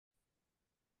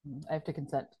I have to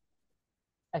consent.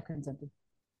 I've consented.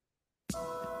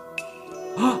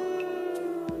 Oh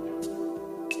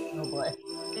boy.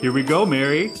 Here we go,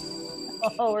 Mary.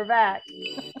 Oh, we're back.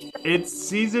 It's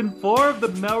season 4 of the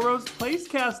Melrose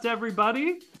Placecast,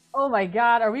 everybody. Oh my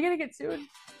God. Are we gonna get sued?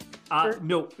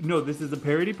 No, this is a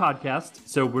parody podcast,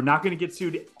 so we're not going to get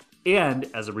sued. And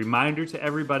as a reminder to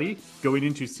everybody going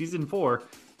into season 4,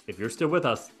 if you're still with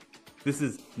us, this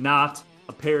is not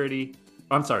a parody.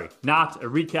 I'm sorry, not a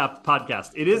recap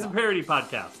podcast. It is a parody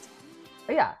podcast.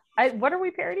 Yeah. What are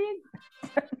we parodying?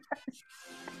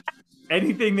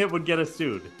 Anything that would get us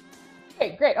sued.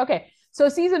 Great. Okay. So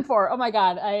season 4. Oh my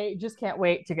God. I just can't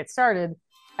wait to get started.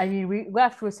 I mean, we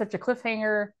left with such a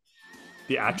cliffhanger.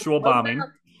 The actual bombing.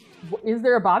 Is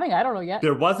there a bombing? I don't know yet.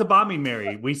 There was a bombing,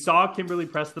 Mary. We saw Kimberly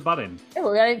press the button. Yeah,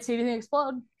 but I didn't see anything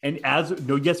explode. And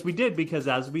yes, we did, because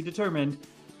as we determined,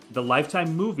 the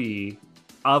Lifetime movie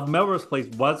of Melrose Place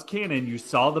was canon. You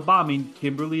saw the bombing.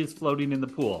 Kimberly is floating in the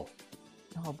pool.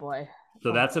 Oh boy.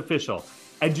 So that's official.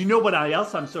 And you know what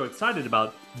else I'm so excited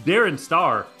about? Darren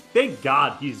Star. Thank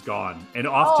God he's gone and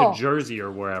off to Jersey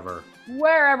or wherever.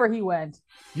 Wherever he went.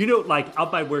 You know, like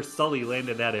out by where Sully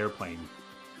landed that airplane.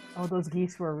 Oh, those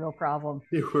geese were a real problem.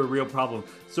 They were a real problem.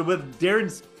 So with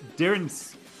Darren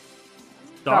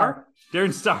Star?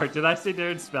 Darren Star. Did I say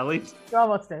Darren Spelling? You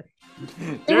almost did.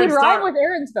 It Darren would rhyme with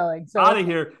Aaron Spelling. So out of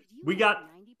here. We got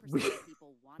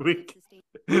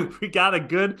a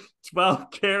good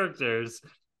 12 characters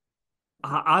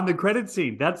on the credit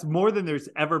scene. That's more than there's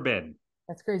ever been.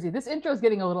 That's crazy. This intro is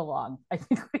getting a little long. I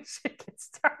think we should get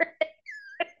started.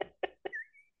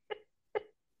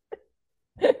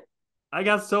 I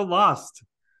got so lost.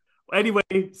 Anyway,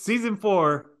 season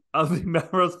 4 of the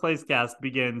Melrose Place cast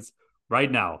begins right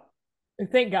now.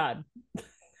 Thank God.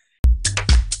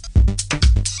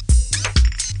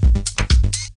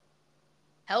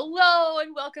 Hello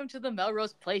and welcome to the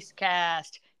Melrose Place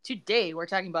cast. Today we're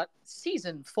talking about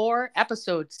season 4,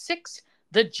 episode 6,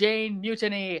 the Jane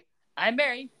Mutiny. I'm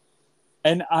Mary.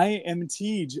 And I am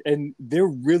Tej, and they're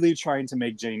really trying to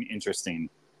make Jane interesting.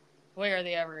 Where are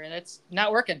they ever? And it's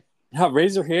not working. Yeah,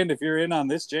 raise your hand if you're in on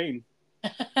this, Jane.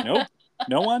 Nope.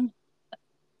 No one?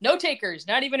 No takers,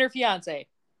 not even her fiance.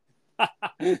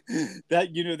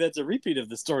 That's a repeat of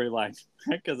the storyline,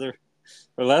 right? Because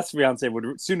her last fiance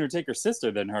would sooner take her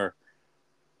sister than her.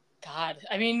 God,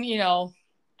 I mean, I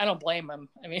don't blame him.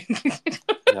 I mean,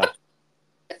 yeah.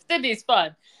 Sydney's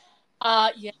fun.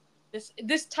 Yeah.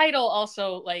 This title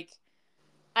also, like,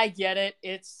 I get it.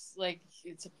 It's like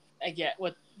I get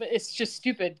what, but it's just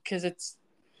stupid because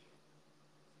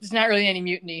there's not really any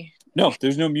mutiny. No,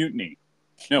 there's no mutiny.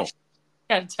 No.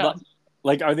 Can't tell.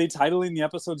 Like, are they titling the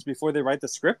episodes before they write the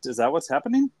script? Is that what's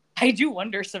happening? I do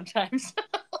wonder sometimes.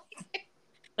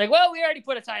 Like, well, we already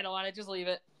put a title on it. Just leave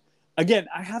it. Again,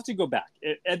 I have to go back.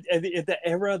 At the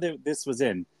era that this was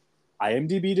in,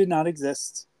 IMDb did not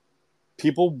exist.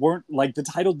 People weren't, like, the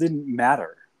title didn't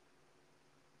matter.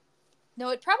 No,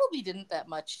 it probably didn't that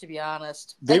much, to be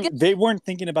honest. They weren't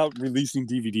thinking about releasing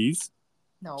DVDs.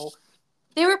 No.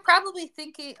 They were probably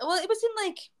thinking, well, it was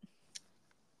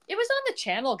on the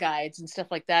channel guides and stuff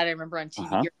like that. I remember on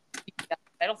TV. Uh-huh.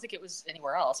 I don't think it was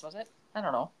anywhere else, was it? I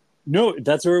don't know. No,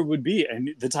 that's where it would be.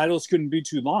 And the titles couldn't be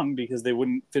too long because they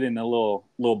wouldn't fit in a little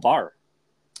bar.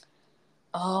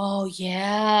 Oh,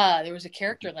 yeah. There was a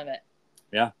character limit.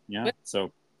 Yeah.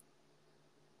 So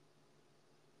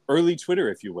early Twitter,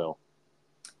 if you will.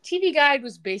 TV Guide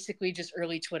was basically just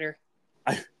early Twitter.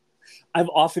 I've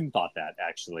often thought that,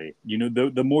 actually.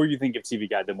 The more you think of TV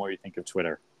Guide, the more you think of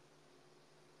Twitter.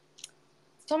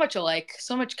 So much alike.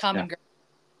 So much common ground.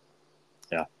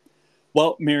 Yeah.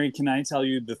 Well, Mary, can I tell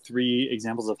you the 3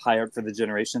 examples of high art for the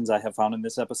generations I have found in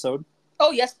this episode?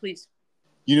 Oh, yes, please.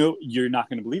 You're not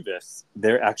going to believe this.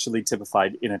 They're actually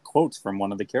typified in a quote from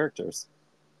one of the characters.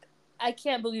 I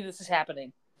can't believe this is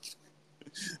happening.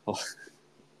 All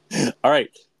right.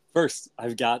 First,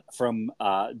 I've got from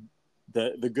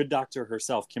the good doctor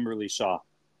herself, Kimberly Shaw.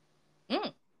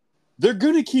 Mm. They're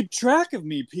going to keep track of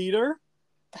me, Peter.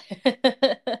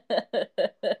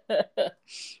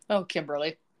 Oh,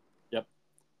 Kimberly. Yep.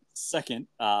 Second,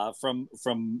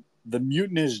 from the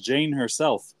mutinous Jane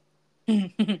herself.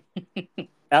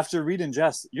 After Reed and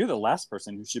Jess, you're the last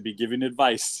person who should be giving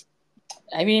advice.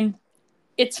 I mean,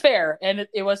 it's fair, and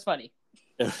it was funny.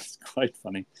 It was quite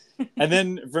funny. And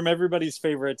then from everybody's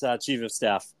favorite chief of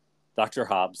staff, Dr.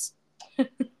 Hobbs.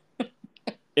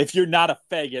 If you're not a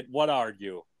faggot, what are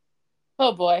you?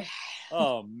 Oh, boy.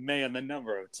 Oh, man, the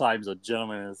number of times a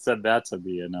gentleman has said that to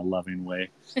me in a loving way.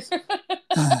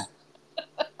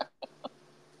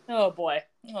 Oh, boy.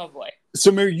 So,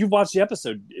 Mary, you watched the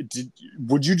episode.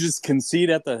 Would you just concede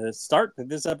at the start that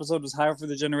this episode was higher for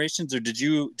the generations, or did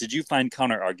you find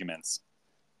counter arguments?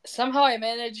 Somehow I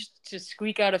managed to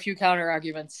squeak out a few counter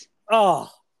arguments. Oh,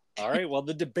 all right. Well,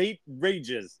 the debate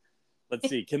rages. Let's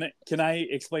see. Can I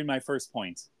explain my first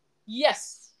point?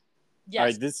 Yes. All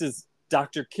right. This is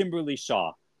Dr. Kimberly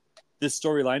Shaw. This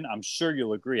storyline, I'm sure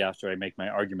you'll agree after I make my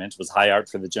argument, was high art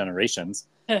for the generations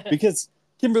because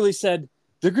Kimberly said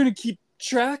they're going to keep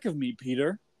track of me,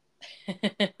 Peter.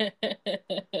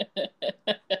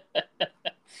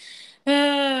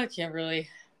 Kimberly.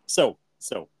 So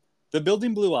the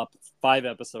building blew up 5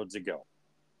 episodes ago.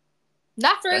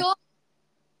 Not very long.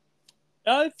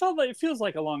 It feels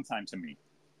like a long time to me.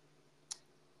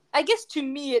 I guess to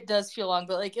me it does feel long,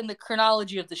 but like in the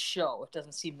chronology of the show, it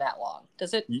doesn't seem that long,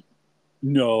 does it?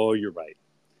 No, you're right.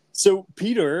 So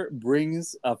Peter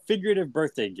brings a figurative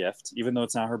birthday gift, even though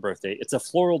it's not her birthday. It's a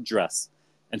floral dress.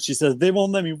 And she says, they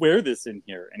won't let me wear this in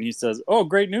here. And he says, oh,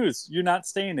 great news. You're not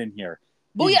staying in here.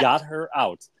 He got her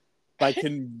out by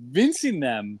convincing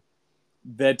them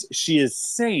that she is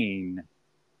sane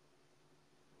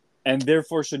and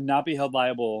therefore should not be held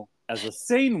liable as a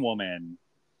sane woman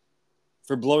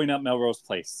for blowing up Melrose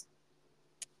Place.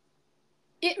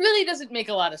 It really doesn't make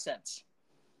a lot of sense.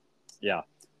 Yeah.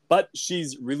 But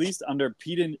she's released under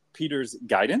Peter's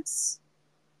guidance.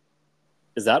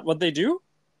 Is that what they do?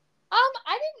 I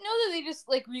didn't know that they just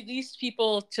like released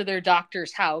people to their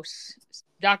doctor's house.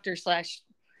 Doctor slash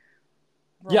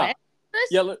Yeah.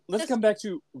 Yeah, let's come back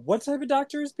to what type of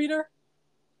doctor is Peter?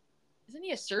 Isn't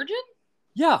he a surgeon?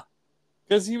 Yeah.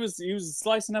 Because he was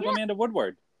slicing up Amanda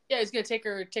Woodward. Yeah, he's gonna take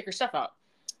her stuff out.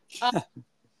 Yeah,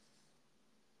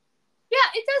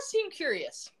 it does seem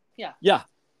curious. Yeah. Yeah.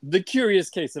 The curious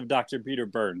case of Dr. Peter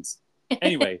Burns.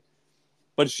 Anyway,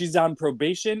 but she's on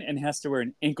probation and has to wear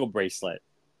an ankle bracelet.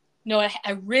 No,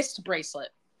 a wrist bracelet.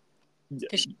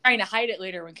 Because she's trying to hide it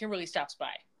later when Kimberly stops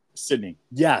by. Sydney.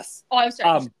 Yes. Oh, I'm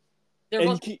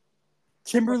sorry.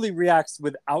 Kimberly reacts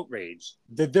with outrage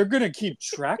that they're going to keep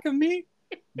track of me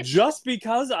just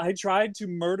because I tried to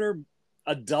murder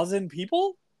a dozen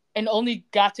people? And only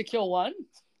got to kill one?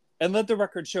 And let the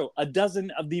record show, a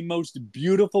dozen of the most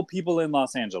beautiful people in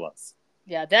Los Angeles.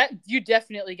 Yeah, that you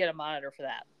definitely get a monitor for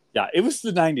that. Yeah, it was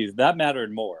the 90s. That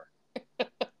mattered more.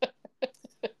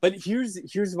 But here's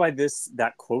why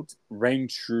that quote rang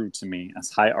true to me as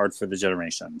high art for the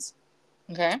generations.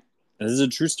 Okay. And this is a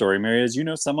true story, Mary. As you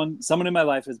know, someone in my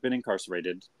life has been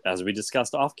incarcerated, as we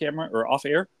discussed off camera or off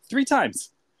air, 3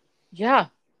 times. Yeah.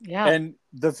 Yeah. And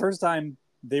the first time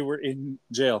they were in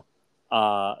jail,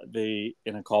 they,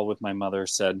 in a call with my mother,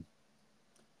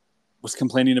 was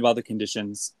complaining about the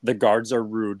conditions. The guards are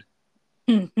rude.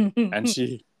 And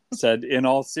she said, in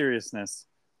all seriousness,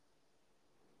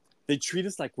 they treat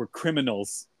us like we're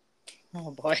criminals.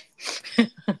 Oh, boy.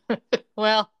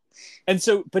 Well. And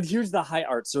so, but here's the high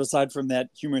art. So aside from that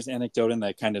humorous anecdote and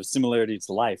that kind of similarity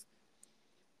to life,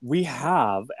 we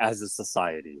have, as a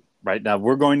society, right now,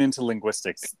 we're going into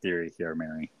linguistics theory here,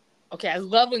 Mary. Okay, I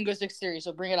love linguistics theory,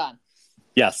 so bring it on.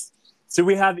 Yes. So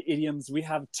we have idioms, we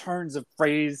have turns of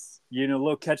phrase,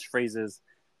 little catchphrases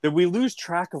that we lose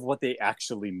track of what they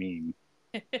actually mean.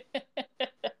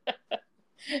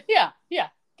 Yeah.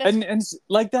 And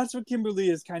like that's what Kimberly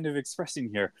is kind of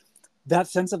expressing here. That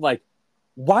sense of like,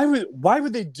 why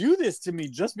would they do this to me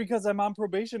just because I'm on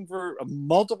probation for a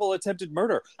multiple attempted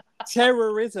murder?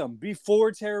 Terrorism,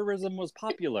 before terrorism was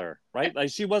popular, right? Like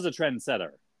she was a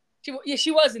trendsetter.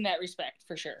 She was in that respect,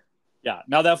 for sure. Yeah.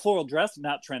 Now that floral dress,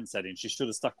 not trend setting. She should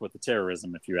have stuck with the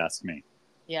terrorism, if you ask me.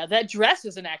 Yeah, that dress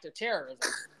is an act of terrorism.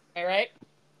 All right.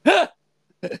 Let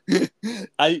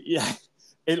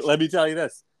me tell you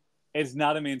this. It's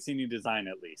not a Mancini design,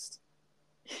 at least.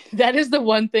 That is the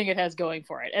one thing it has going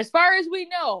for it. As far as we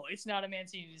know, it's not a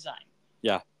Mancini design.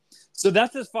 Yeah. So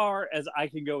that's as far as I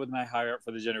can go with my high art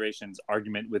for the generations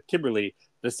argument with Kimberly.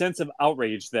 The sense of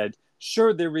outrage that,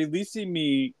 sure, they're releasing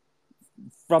me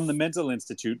from the mental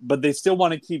institute, but they still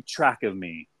want to keep track of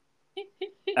me.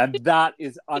 And that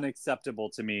is unacceptable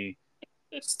to me.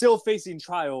 Still facing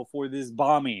trial for this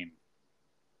bombing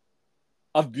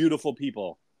of beautiful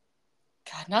people.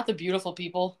 God, not the beautiful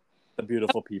people. The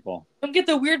beautiful people. Don't get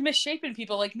the weird misshapen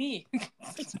people like me.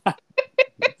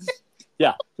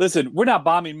 Yeah, listen, we're not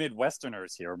bombing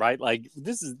Midwesterners here, right? Like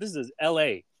this is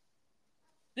LA.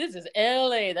 This is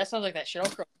LA. That sounds like that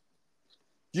Sheryl Crow.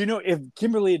 If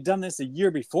Kimberly had done this a year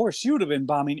before, she would have been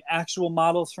bombing actual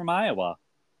models from Iowa.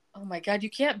 Oh my God, you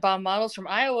can't bomb models from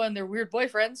Iowa and their weird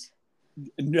boyfriends.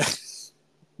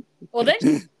 Well,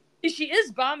 then she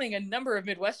is bombing a number of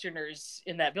Midwesterners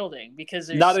in that building because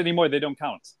not anymore. They don't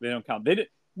count.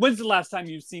 When's the last time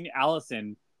you've seen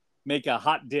Allison make a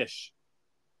hot dish?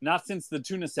 Not since the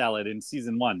tuna salad in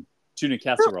season 1, tuna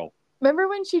casserole. Remember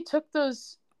when she took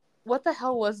those? What the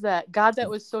hell was that? God, that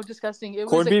was so disgusting. It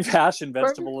Corned was beef hash and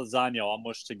vegetable lasagna all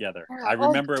mushed together. Yeah. I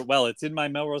remember it well. It's in my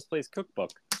Melrose Place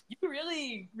cookbook. You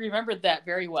really remembered that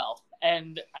very well,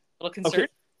 and I'm a little concerned.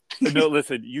 Okay. No,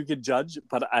 listen, you could judge,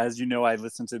 but as you know, I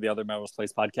listen to the other Melrose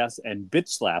Place podcasts, and Bitch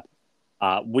Slap,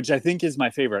 which I think is my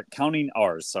favorite, counting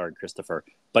ours. Sorry, Christopher,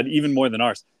 but even more than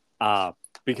ours,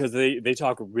 because they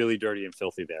talk really dirty and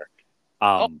filthy there.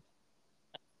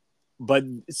 But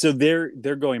so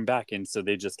they're going back, and so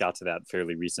they just got to that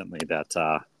fairly recently.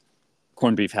 That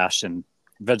corned beef hash and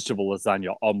vegetable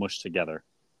lasagna all mushed together.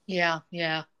 Yeah.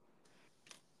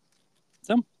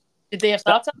 So, did they have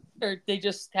thoughts on it, or they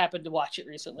just happened to watch it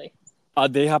recently?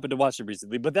 They happened to watch it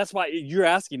recently, but that's why you're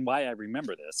asking why I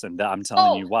remember this, and I'm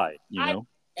telling you why. You know,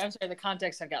 I'm sorry, the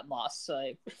context had got lost, so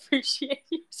I appreciate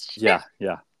you. Yeah.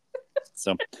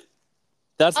 So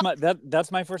that's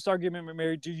my first argument,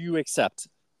 Mary. Do you accept?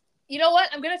 You know what?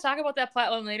 I'm going to talk about that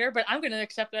plotline later, but I'm going to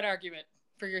accept that argument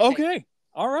for your sake. Okay.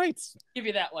 All right. Give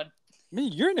you that one. Me,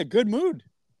 you're in a good mood.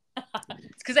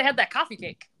 It's because I had that coffee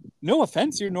cake. No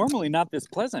offense, you're normally not this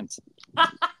pleasant. I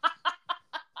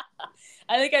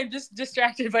think I'm just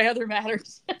distracted by other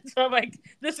matters. So I'm like,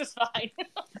 this is fine.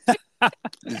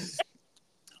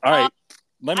 All right.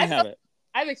 Let me have it.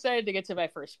 I'm excited to get to my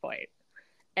first point.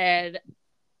 And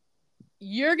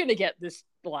you're going to get this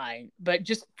line, but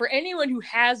just for anyone who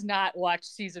has not watched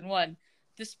season 1,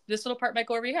 this little part might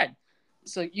go over your head.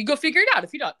 So you go figure it out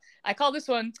if you don't. I call this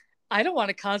one, I don't want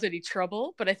to cause any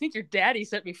trouble, but I think your daddy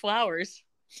sent me flowers.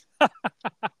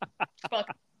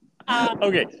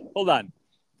 Okay, hold on.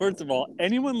 First of all,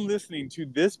 anyone listening to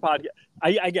this podcast,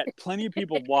 I get plenty of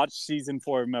people watch season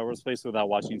 4 of Melrose Place without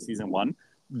watching season 1.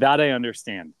 That I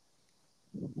understand.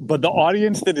 But the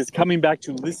audience that is coming back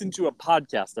to listen to a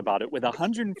podcast about it with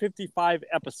 155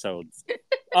 episodes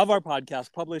of our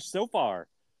podcast published so far,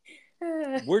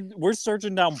 we're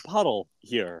searching down puddle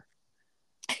here.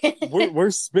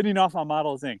 We're spinning off on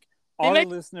Models Inc. Our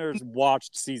listeners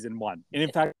watched season 1. And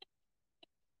in fact,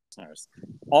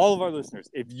 all of our listeners,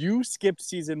 if you skipped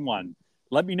season 1,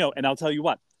 let me know. And I'll tell you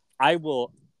what, I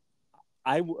will,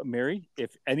 Mary,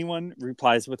 if anyone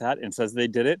replies with that and says they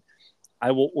did it,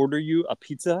 I will order you a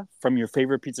pizza from your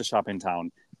favorite pizza shop in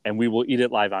town, and we will eat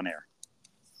it live on air.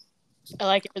 I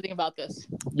like everything about this.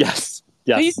 Yes.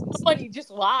 Please, somebody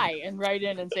just lie and write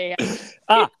in and say,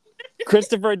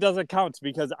 Christopher, it doesn't count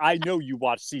because I know you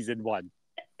watched season 1.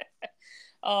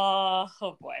 Oh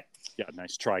boy. Yeah,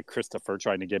 nice try, Christopher,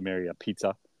 trying to get Mary a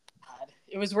pizza. God,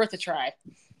 it was worth a try.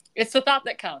 It's the thought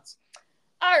that counts.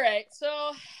 All right,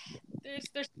 so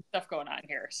there's stuff going on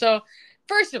here. So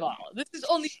first of all, this is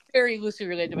only very loosely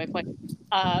related to my point.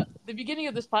 The beginning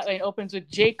of this plotline opens with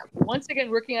Jake once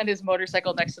again working on his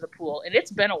motorcycle next to the pool, and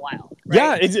it's been a while.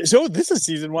 Right? Yeah, so this is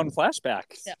season 1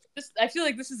 flashbacks. Yeah, I feel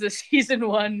like this is a season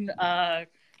 1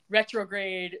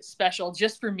 retrograde special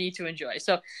just for me to enjoy.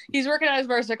 So he's working on his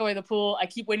motorcycle by the pool. I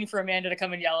keep waiting for Amanda to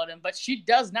come and yell at him, but she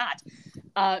does not.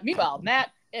 Meanwhile,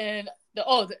 Matt and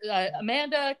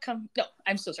Amanda come. No,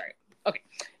 I'm so sorry. Okay,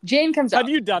 Jane comes out. Have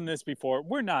you done this before?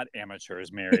 We're not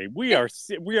amateurs, Mary. We are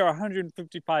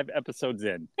 155 episodes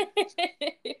in.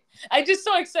 I'm just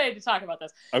so excited to talk about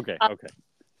this. Okay.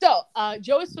 So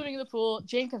Joe is swimming in the pool.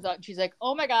 Jane comes out and she's like,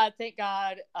 "Oh my God, thank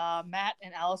God, Matt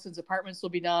and Allison's apartments will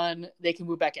be done. They can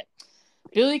move back in."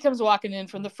 Billy comes walking in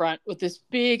from the front with this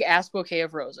big ass bouquet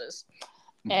of roses.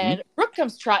 Mm-hmm. And Brooke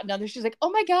comes trotting down there. She's like,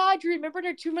 "Oh my God, you remembered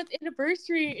our 2-month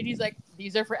anniversary." And he's like,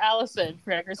 "These are for Allison."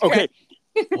 Okay.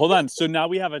 Hold on. So now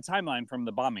we have a timeline from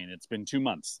the bombing. It's been 2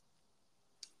 months.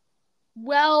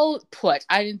 Well put.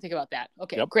 I didn't think about that.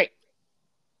 Okay, yep. Great.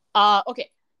 Okay.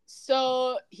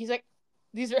 So he's like,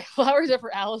 "These are flowers are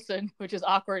for Allison," which is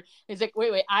awkward. He's like,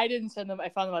 wait, I didn't send them. I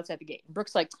found them outside the gate. And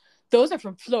Brooke's like, "Those are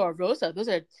from Flora Rosa. Those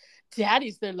are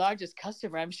Daddy's their largest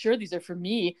customer. I'm sure these are for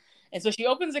me." And so she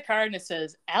opens the card and it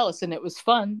says, "Allison, it was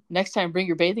fun. Next time, bring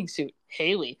your bathing suit.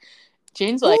 Haley."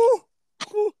 Jane's like,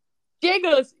 Jane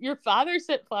goes, "Your father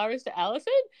sent flowers to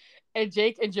Allison?" And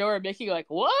Jake and Joe are making like,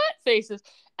 "What?" faces.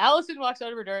 Allison walks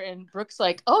out of her door and Brooke's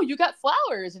like, "Oh, you got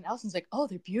flowers." And Allison's like, "Oh,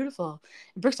 they're beautiful."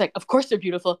 And Brooke's like, "Of course they're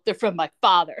beautiful. They're from my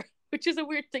father," which is a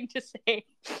weird thing to say.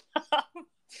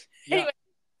 Anyway,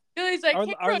 Billy's like,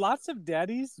 are lots of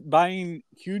daddies buying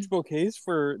huge bouquets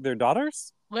for their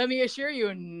daughters? Let me assure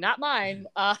you, not mine.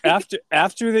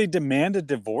 After they demand a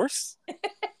divorce?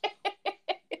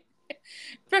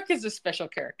 Brooke is a special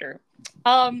character.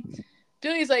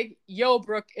 Billy's like, "Yo,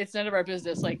 Brooke, it's none of our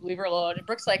business. Like, leave her alone." And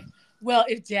Brooke's like, well,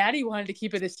 if Daddy wanted to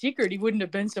keep it a secret, he wouldn't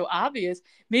have been so obvious.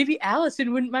 Maybe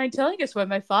Allison wouldn't mind telling us why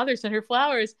my father sent her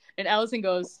flowers. And Allison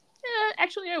goes,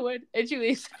 actually, I would. And she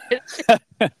leaves.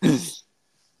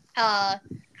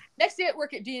 Next day at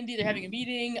work at D&D, they're having a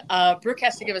meeting. Brooke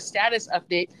has to give a status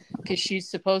update because she's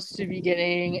supposed to be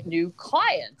getting new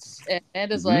clients. And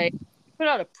Amanda's like, put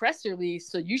out a press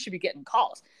release, so you should be getting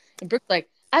calls. And Brooke's like,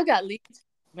 I've got leads.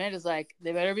 Amanda's like,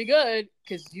 they better be good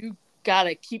because you got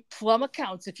to keep plum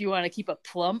accounts if you want to keep a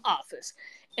plum office.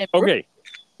 And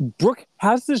Brooke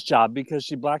has this job because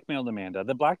she blackmailed Amanda.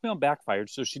 The blackmail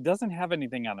backfired, so she doesn't have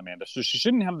anything on Amanda. So she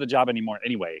shouldn't have the job anymore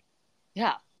anyway.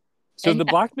 Yeah. So the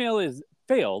blackmail is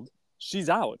failed. She's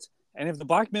out. And if the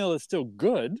blackmail is still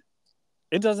good,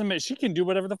 it doesn't matter. She can do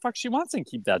whatever the fuck she wants and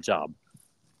keep that job.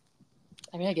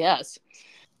 I mean, I guess.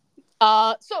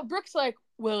 So Brooke's like,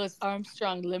 well, is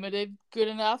Armstrong Limited good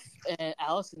enough? And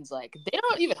Allison's like, they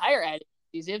don't even hire ad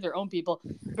agencies. They have their own people.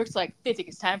 Brooke's like, they think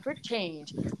it's time for a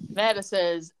change. Amanda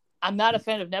says, I'm not a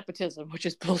fan of nepotism, which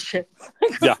is bullshit.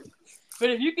 Yeah. But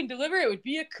if you can deliver, it would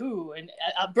be a coup. And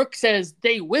Brooke says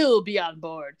they will be on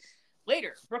board.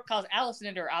 Later, Brooke calls Allison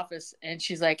into her office, and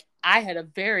she's like, I had a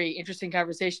very interesting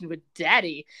conversation with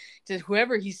Daddy.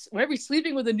 Whenever he's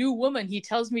sleeping with a new woman, he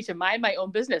tells me to mind my own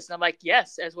business. And I'm like,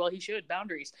 yes, as well he should.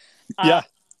 Boundaries. Yeah.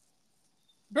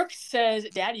 Brooke says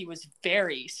Daddy was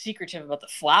very secretive about the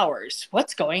flowers.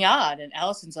 What's going on? And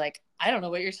Allison's like, I don't know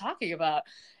what you're talking about.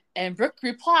 And Brooke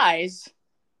replies,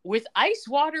 with ice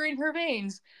water in her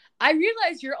veins, I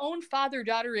realize your own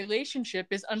father-daughter relationship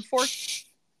is unfortunate.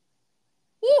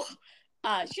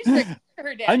 She's like,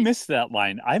 her dad. I missed that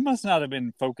line. I must not have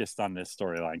been focused on this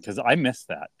storyline because I missed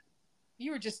that.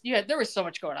 You were just, there was so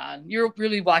much going on. You're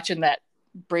really watching that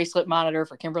bracelet monitor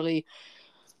for Kimberly.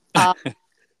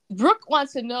 Brooke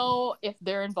wants to know if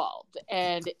they're involved.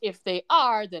 And if they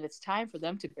are, then it's time for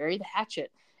them to bury the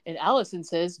hatchet. And Allison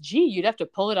says, gee, you'd have to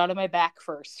pull it out of my back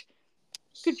first.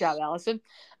 Good job, Allison.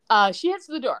 She heads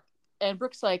to the door. And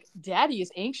Brooke's like, Daddy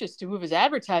is anxious to move his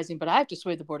advertising, but I have to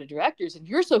sway the board of directors. And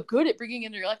you're so good at bringing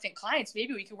in the reluctant clients.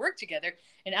 Maybe we could work together.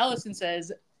 And Allison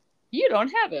says, you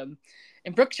don't have him.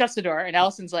 And Brooke shuts the door. And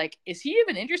Allison's like, is he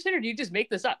even interested or do you just make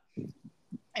this up?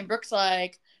 And Brooke's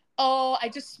like, oh, I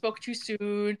just spoke too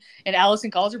soon. And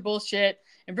Allison calls her bullshit.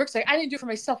 And Brooke's like, I didn't do it for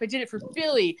myself. I did it for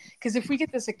Billy. Because if we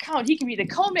get this account, he can be the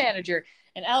co-manager.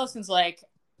 And Allison's like,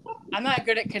 I'm not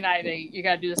good at conniving. You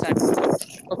got to do this on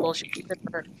bullshit.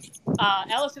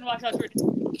 Allison walks out to her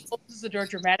door, closes the door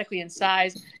dramatically in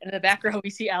size, and in the background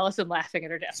we see Allison laughing at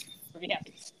her desk. Pretty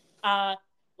happy.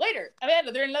 Later,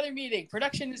 Amanda, they're in another meeting.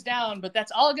 Production is down, but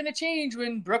that's all going to change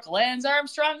when Brooke lands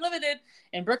Armstrong Limited.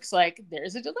 And Brooke's like,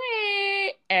 there's a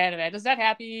delay. And Amanda's not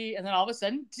happy. And then all of a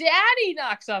sudden, Daddy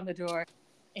knocks on the door.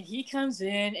 And he comes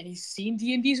in, and he's seen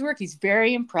D&D's work. He's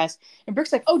very impressed. And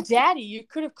Brooke's like, oh, Daddy, you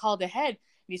could have called ahead.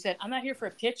 He said, I'm not here for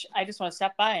a pitch. I just want to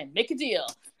stop by and make a deal.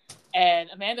 And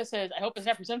Amanda says, I hope it's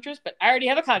not presumptuous, but I already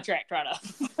have a contract drawn up.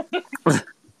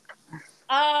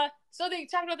 So they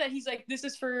talk about that. He's like, this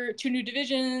is for 2 new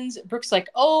divisions. Brooke's like,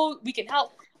 oh, we can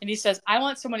help. And he says, I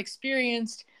want someone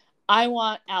experienced. I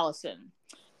want Allison.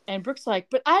 And Brooke's like,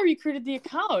 but I recruited the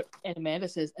account. And Amanda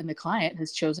says, and the client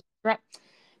has chosen a rep.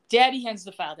 Daddy hands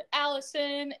the file to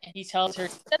Allison, and he tells her,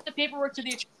 send the paperwork to the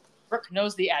attorney. Brooke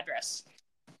knows the address.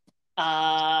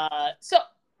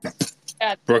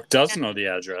 Brooke does know the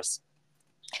address.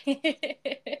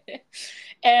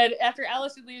 And after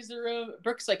Allison leaves the room,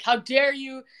 Brooke's like, how dare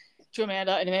you, to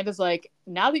Amanda. And Amanda's like,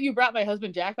 now that you brought my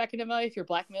husband Jack back into my life, your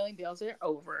blackmailing deals are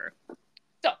over.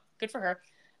 So good for her.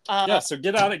 So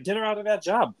get her out of that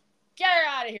job. Get her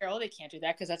out of here. Oh, they can't do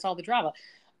that because that's all the drama.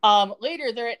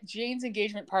 Later, they're at Jane's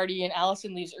engagement party, and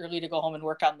Allison leaves early to go home and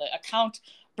work on the account.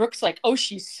 Brooke's like, oh,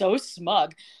 she's so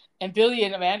smug. And Billy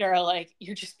and Amanda are like,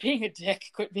 you're just being a dick.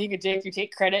 Quit being a dick. You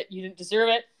take credit. You didn't deserve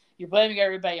it. You're blaming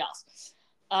everybody else.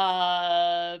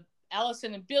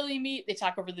 Allison and Billy meet. They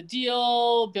talk over the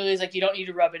deal. Billy's like, you don't need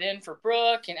to rub it in for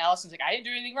Brooke. And Allison's like, I didn't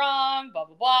do anything wrong. Blah,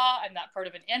 blah, blah. I'm not part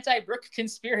of an anti-Brooke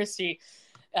conspiracy.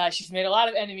 She's made a lot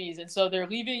of enemies. And so they're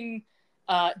leaving.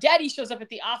 Daddy shows up at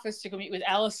the office to go meet with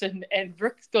Allison. And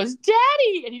Brooke goes,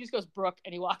 Daddy! And he just goes, Brooke.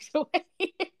 And he walks away.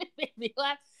 It made me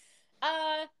laugh.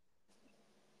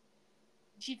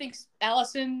 She thinks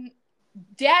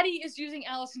Daddy is using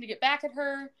Allison to get back at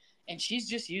her, and she's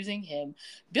just using him.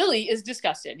 Billy is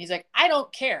disgusted. He's like, I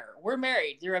don't care. We're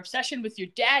married. Your obsession with your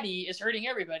daddy is hurting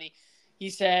everybody.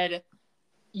 He said,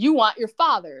 you want your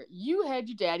father. You had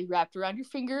your daddy wrapped around your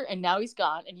finger, and now he's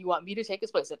gone, and you want me to take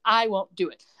his place. And I won't do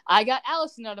it. I got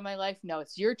Allison out of my life. Now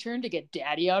it's your turn to get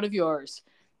daddy out of yours.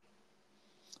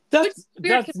 That's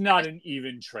not an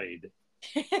even trade.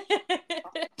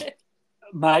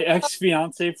 My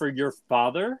ex-fiance for your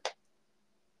father?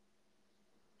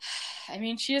 I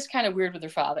mean, she is kind of weird with her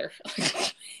father.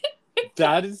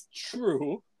 That is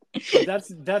true. But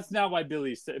that's not why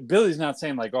Billy's not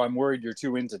saying like, "Oh, I'm worried you're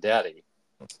too into daddy."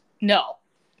 No.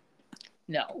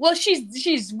 Well,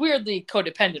 she's weirdly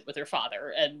codependent with her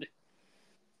father, and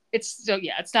it's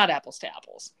not apples to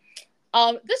apples.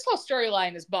 This whole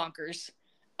storyline is bonkers.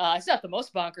 It's not the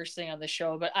most bonkers thing on the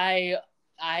show, but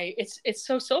it's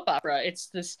so soap opera. It's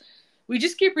this. We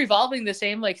just keep revolving the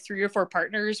same like 3 or 4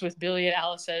 partners with Billy and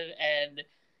Allison, and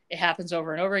it happens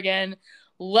over and over again.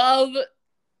 Love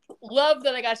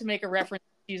that I got to make a reference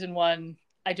to season 1.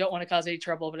 I don't want to cause any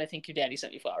trouble, but I think your daddy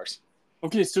sent me flowers.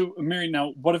 Okay, so Mary,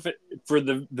 now what if for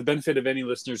the benefit of any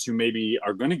listeners who maybe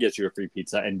are going to get you a free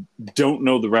pizza and don't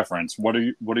know the reference, what are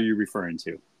you referring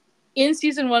to? In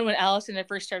season 1, when Allison had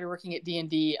first started working at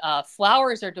D&D,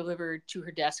 flowers are delivered to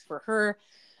her desk for her.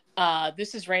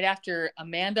 This is right after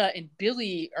Amanda and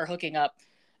Billy are hooking up.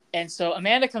 And so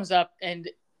Amanda comes up and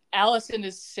Allison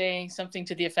is saying something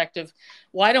to the effect of,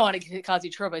 well, I don't want to cause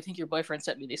you trouble. I think your boyfriend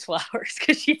sent me these flowers,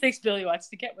 because she thinks Billy wants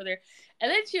to get with her.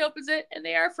 And then she opens it and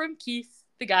they are from Keith,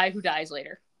 the guy who dies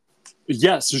later.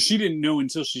 Yeah, so she didn't know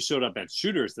until she showed up at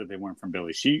Shooters that they weren't from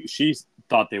Billy. She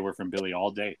thought they were from Billy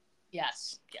all day.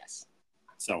 Yes.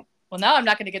 So. Well, now I'm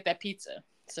not going to get that pizza.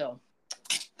 So.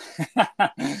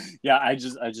 Yeah, I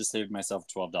just saved myself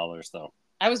 $12 though.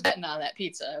 I was betting on that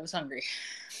pizza. I was hungry.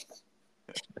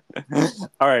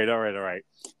 All right.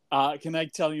 Can I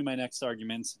tell you my next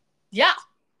argument? Yeah.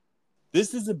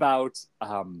 This is about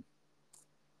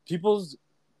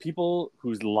people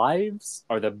whose lives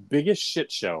are the biggest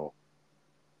shit show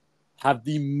have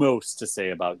the most to say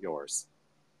about yours.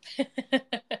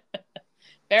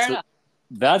 Fair enough.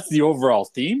 That's the overall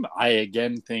theme. I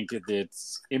again think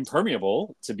it's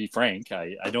impermeable, to be frank.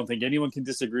 I don't think anyone can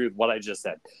disagree with what I just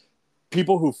said.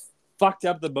 People who fucked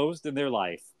up the most in their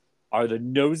life are the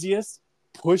nosiest,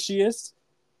 pushiest,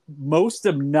 most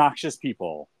obnoxious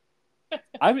people.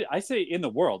 I say in the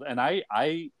world, and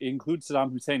I include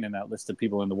Saddam Hussein in that list of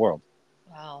people in the world.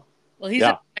 Wow. Well, he's in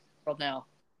the world now.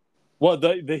 Well,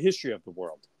 the history of the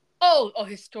world. Oh,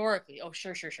 historically. Oh,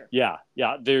 sure. Yeah.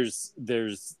 There's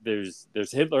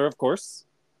Hitler, of course.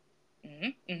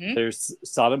 Mm-hmm. There's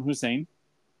Saddam Hussein.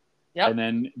 Yep. And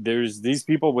then there's these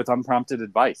people with unprompted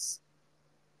advice.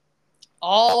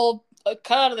 All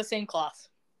cut out of the same cloth.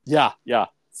 Yeah.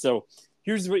 So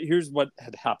here's what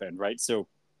had happened, right? So,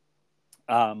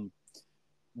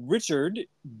 Richard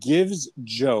gives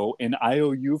Jo an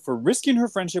IOU for risking her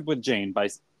friendship with Jane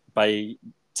by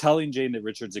telling Jane that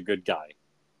Richard's a good guy.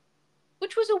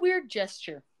 Which was a weird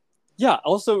gesture. Yeah,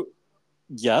 also,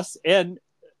 yes, and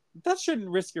that shouldn't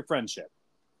risk your friendship.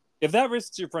 If that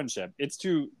risks your friendship, it's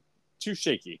too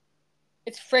shaky.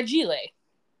 It's fragile.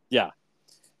 Yeah.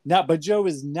 But Jo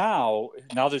is now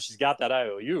that she's got that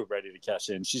IOU ready to cash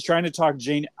in, she's trying to talk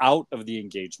Jane out of the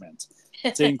engagement,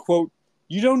 saying, quote,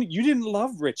 you didn't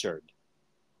love Richard.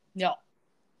 No.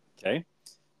 Okay.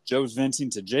 Jo's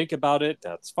venting to Jake about it.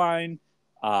 That's fine.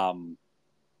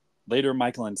 Later,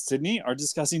 Michael and Sydney are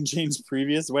discussing Jane's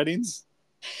previous weddings.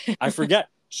 I forget.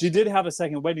 She did have a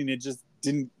second wedding. It just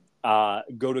didn't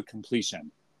go to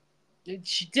completion.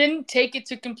 She didn't take it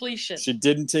to completion. She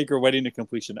didn't take her wedding to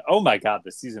completion. Oh my God,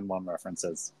 the season 1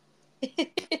 references.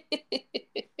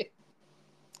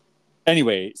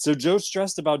 Anyway, so Jo's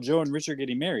stressed about Jo and Richard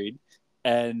getting married.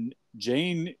 And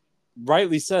Jane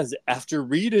rightly says, after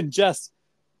Reed and Jess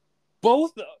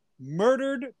both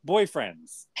murdered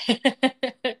boyfriends.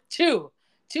 Two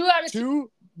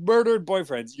murdered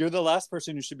boyfriends. You're the last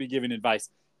person who should be giving advice.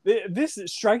 This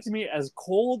strikes me as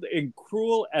cold and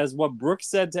cruel as what Brooke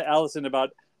said to Allison about,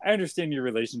 I understand your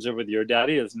relationship with your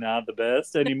daddy is not the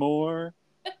best anymore.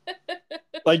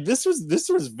 Like, this was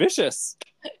vicious.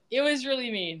 It was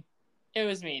really mean. It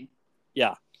was mean.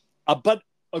 Yeah. But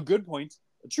a good point,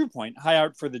 a true point, high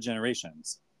art for the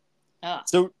generations.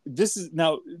 So this is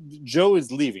now, Jo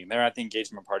is leaving. They're at the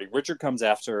engagement party. Richard comes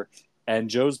after, and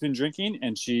Jo's been drinking,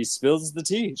 and she spills the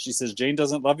tea. She says, Jane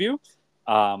doesn't love you.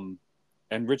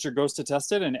 And Richard goes to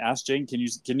test it and asks Jane, can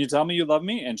you tell me you love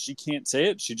me? And she can't say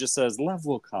it. She just says, love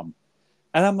will come.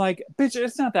 And I'm like, bitch,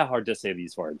 it's not that hard to say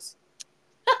these words.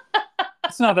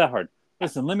 It's not that hard.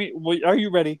 Listen, are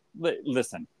you ready?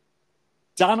 Listen.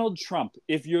 Donald Trump,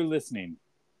 if you're listening,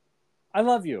 I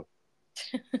love you.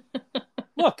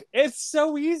 Look, it's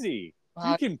so easy.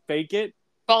 You can fake it.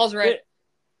 Falls right.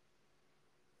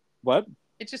 What?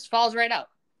 It just falls right out.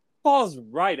 Falls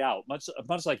right out. Much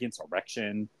like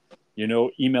insurrection,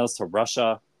 emails to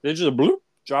Russia. They just bloop,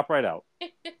 drop right out.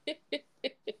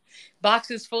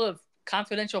 Boxes full of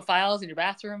confidential files in your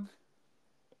bathroom.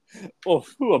 Oh,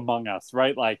 who among us,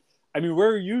 right? Like, I mean,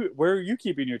 where are you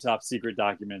keeping your top secret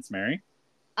documents, Mary?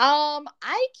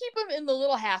 I keep them in the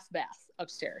little half bath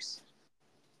upstairs.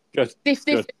 Good. If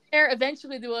they Good. fit there,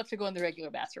 eventually they will have to go in the regular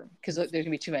bathroom because there's gonna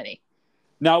be too many.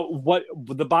 Now, what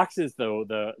the boxes though,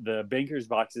 the banker's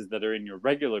boxes that are in your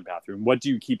regular bathroom, what do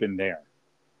you keep in there?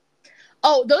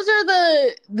 Oh, those are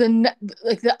the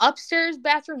like the upstairs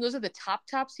bathroom. Those are the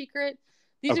top secret.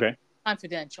 These are Okay.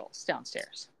 confidential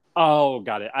downstairs. Oh,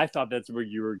 got it. I thought that's where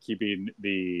you were keeping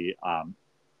the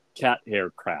cat hair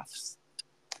crafts.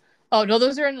 Oh no,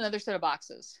 those are in another set of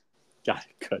boxes. Got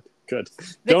it. Good. Good.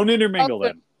 Don't intermingle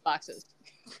them. Boxes.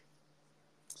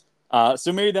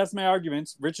 So, Mary, that's my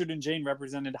argument. Richard and Jane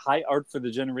represented high art for the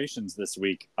generations this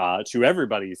week, to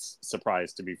everybody's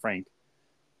surprise, to be frank.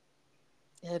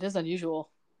 Yeah, it is unusual.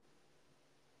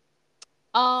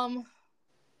 But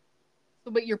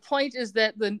your point is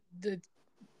that the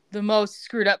most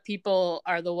screwed up people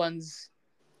are the ones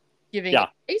giving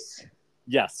advice?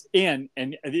 Yes. And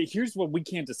here's what we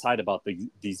can't decide about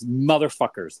these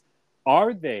motherfuckers.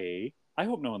 Are they... I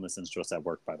hope no one listens to us at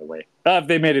work, by the way. If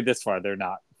they made it this far, they're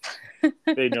not.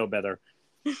 They know better.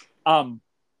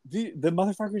 The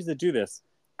motherfuckers that do this,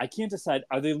 I can't decide.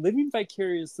 Are they living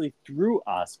vicariously through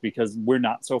us because we're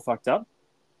not so fucked up?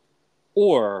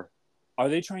 Or are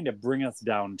they trying to bring us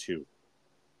down too?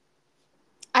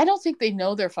 I don't think they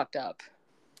know they're fucked up.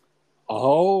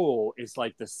 Oh, it's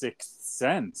like the sixth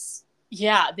sense.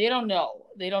 Yeah, they don't know.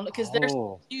 They don't, because they're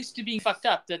so used to being fucked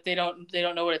up that they don't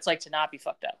know what it's like to not be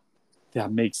fucked up. That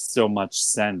makes so much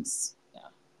sense. Yeah.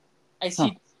 I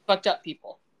see fucked up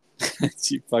people. I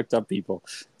see fucked up people.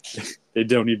 They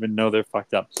don't even know they're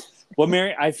fucked up. Well,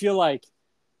 Mary, I feel like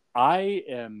I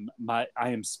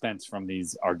am spent from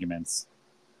these arguments.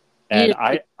 And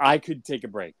I could take a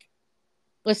break.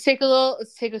 Let's take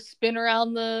a spin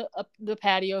around the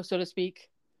patio, so to speak.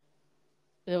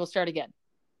 And then we'll start again.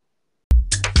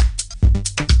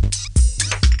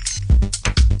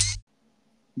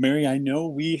 Mary, I know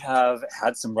we have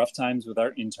had some rough times with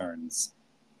our interns,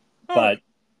 but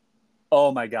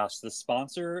oh my gosh, the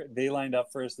sponsor they lined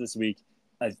up for us this week,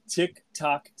 a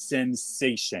TikTok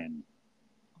sensation.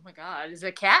 Oh my God, is it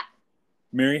a cat?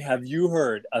 Mary, have you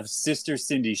heard of Sister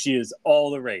Cindy? She is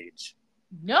all the rage.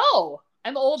 No,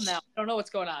 I'm old now. I don't know what's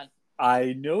going on.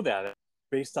 I know that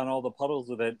based on all the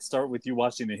puddles that start with you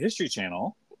watching the History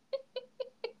Channel.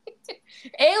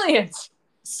 Aliens.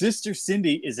 Sister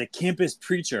Cindy is a campus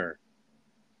preacher.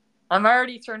 I'm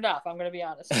already turned off. I'm going to be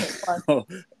honest.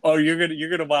 Oh, you're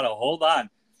gonna want to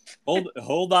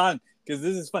hold on, because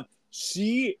this is fun.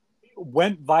 She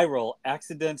went viral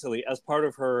accidentally as part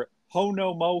of her Ho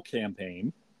No Mo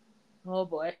campaign. Oh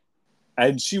boy!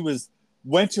 And she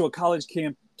went to a college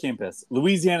campus,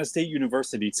 Louisiana State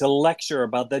University, to lecture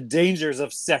about the dangers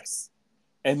of sex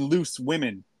and loose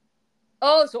women.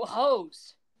 Oh, so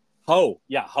hoes. Ho,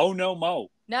 yeah, Ho No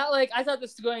Mo. Not like I thought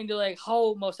this was going to like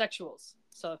homosexuals.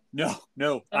 So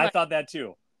no, I thought that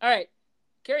too. All right,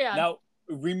 carry on. Now,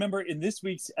 remember in this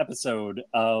week's episode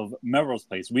of Melrose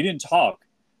Place, we didn't talk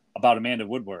about Amanda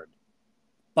Woodward,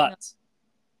 but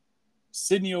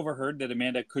Sydney overheard that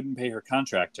Amanda couldn't pay her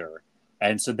contractor,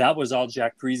 and so that was all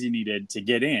Jack Parisi needed to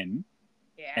get in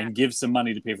and give some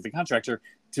money to pay for the contractor.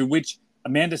 To which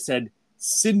Amanda said,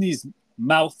 "Sydney's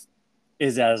mouth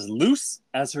is as loose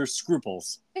as her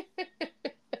scruples."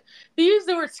 They use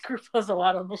the word scruples a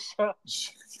lot on the show.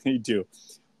 They do.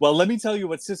 Well, let me tell you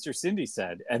what Sister Cindy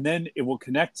said, and then it will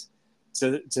connect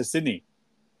to Sydney.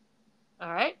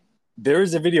 All right. There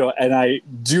is a video, and I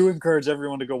do encourage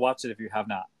everyone to go watch it if you have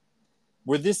not,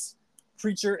 where this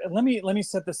preacher, and let me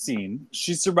set the scene.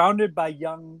 She's surrounded by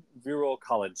young, virile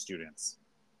college students.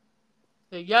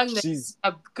 The young, she's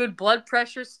a good blood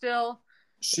pressure still.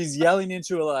 She's yelling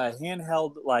into a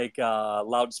handheld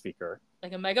loudspeaker.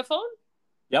 Like a megaphone?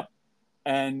 Yep.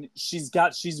 And she's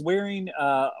wearing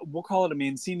we'll call it a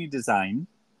Mancini design.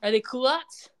 Are they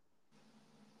culottes?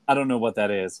 I don't know what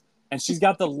that is. And she's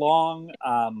got the long,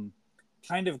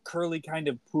 kind of curly, kind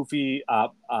of poofy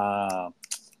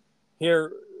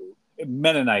hair,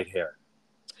 Mennonite hair.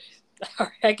 All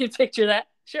right, I can picture that.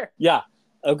 Sure. Yeah.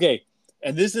 Okay.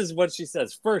 And this is what she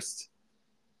says. First,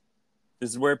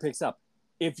 this is where it picks up.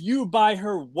 If you buy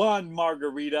her one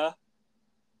margarita,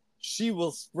 she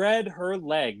will spread her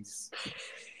legs.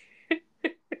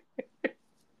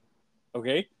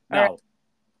 Okay. Now, right.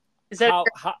 Is that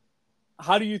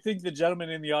how do you think the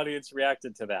gentlemen in the audience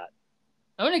reacted to that?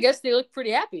 I'm gonna guess they look pretty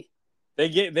happy.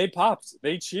 They popped.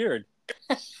 They cheered.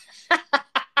 I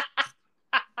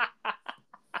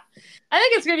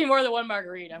think it's gonna be more than one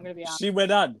margarita. I'm gonna be honest. She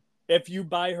went on. If you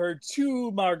buy her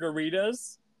two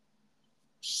margaritas,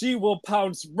 she will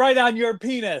pounce right on your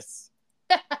penis.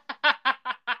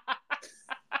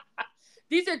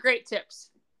 These are great tips.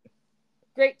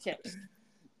 Great tips.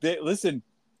 They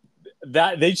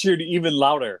cheered even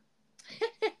louder.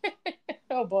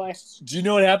 Oh boy. Do you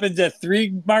know what happens at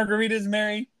 3 margaritas,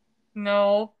 Mary?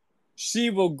 No. She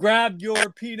will grab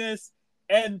your penis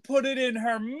and put it in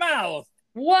her mouth.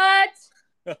 What?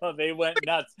 Oh, they went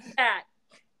nuts. That.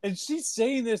 And she's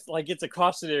saying this like it's a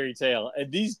cautionary tale.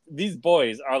 And these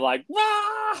boys are like,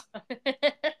 "Wah!"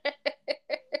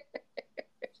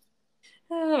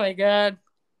 Oh my god.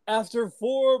 After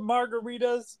 4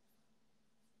 margaritas,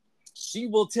 she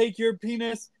will take your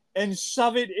penis and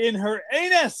shove it in her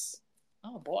anus.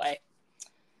 Oh boy.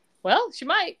 Well, she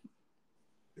might.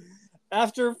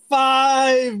 After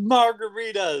 5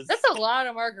 margaritas. That's a lot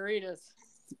of margaritas.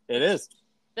 It is.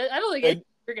 I don't think it's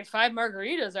freaking 5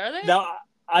 margaritas, are they? Now,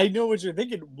 I know what you're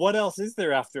thinking. What else is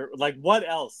there after? Like, what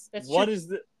else? That's What true.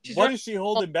 is she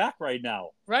holding back right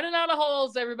now? Running out of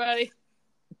holes, everybody.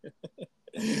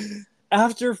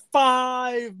 After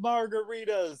 5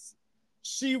 margaritas,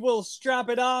 she will strap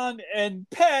it on and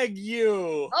peg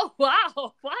you. Oh,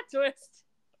 wow. Plot twist.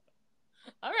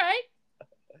 All right.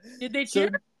 Did they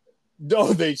cheer?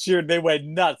 No, they cheered. They went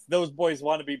nuts. Those boys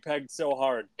want to be pegged so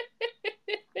hard.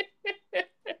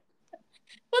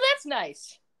 Well, that's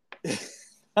nice.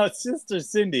 Now, Sister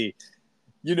Cindy,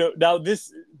 now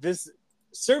this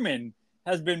sermon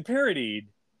has been parodied.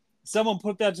 Someone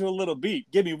put that to a little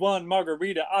beat. Give me 1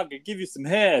 margarita, I could give you some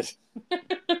head.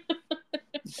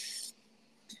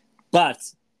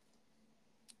 But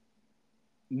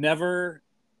never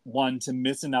one to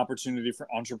miss an opportunity for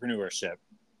entrepreneurship.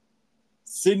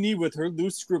 Sydney, with her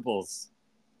loose scruples,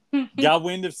 got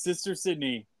wind of Sister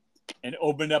Sydney and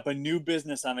opened up a new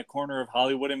business on the corner of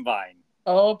Hollywood and Vine.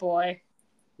 Oh, boy.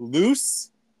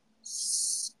 Loose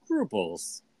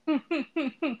scruples.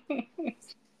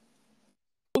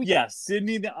 Yeah,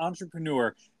 Sydney, the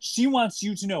entrepreneur, she wants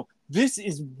you to know this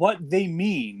is what they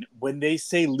mean when they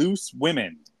say loose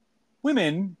women.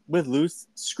 Women with loose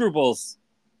scruples.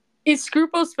 Is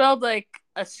scruple spelled like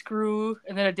a screw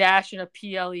and then a dash and a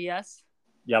PLES?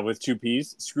 Yeah, with 2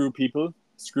 P's. Screw people.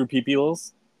 Screw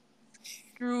peoples.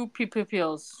 Screw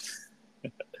peoples.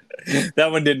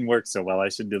 That one didn't work so well. I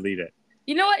should delete it.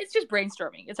 You know what? It's just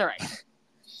brainstorming. It's all right.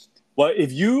 Well,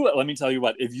 let me tell you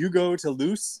what, if you go to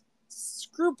Loose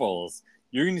Scruples,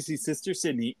 you're going to see Sister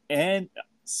Sydney and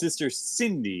Sister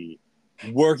Cindy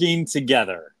working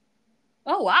together.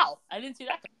 Oh, wow. I didn't see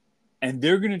that. And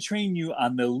they're going to train you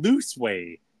on the loose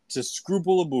way to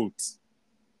scruple a boot.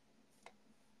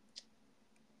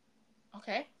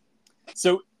 Okay.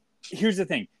 So here's the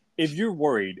thing. If you're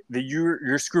worried that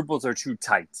your scruples are too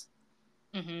tight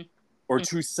or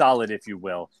too solid, if you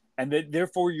will, and that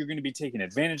therefore you're going to be taken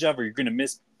advantage of or you're going to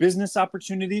miss business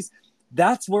opportunities,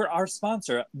 that's where our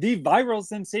sponsor, the viral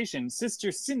sensation,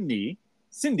 Sister Cindy,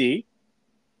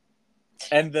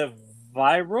 and the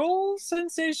viral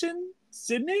sensation,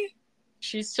 Sydney?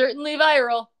 She's certainly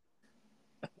viral.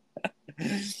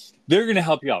 They're going to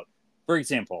help you out. For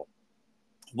example,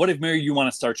 what if, Mary, you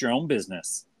want to start your own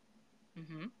business?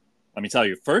 Let me tell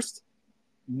you, first,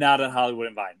 not at Hollywood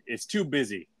and Vine. It's too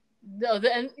busy. No,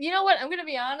 and you know what? I'm going to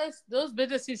be honest. Those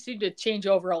businesses seem to change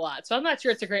over a lot, so I'm not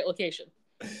sure it's a great location.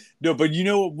 No, but you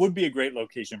know what would be a great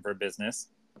location for a business?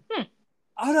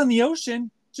 Out on the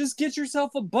ocean, just get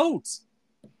yourself a boat.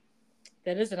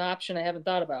 That is an option I haven't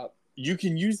thought about. You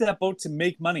can use that boat to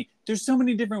make money. There's so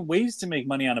many different ways to make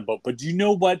money on a boat. But do you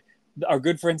know what our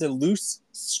good friends at Loose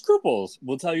Scruples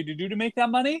will tell you to do to make that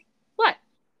money? What?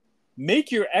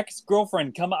 Make your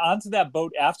ex-girlfriend come onto that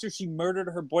boat after she murdered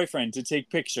her boyfriend to take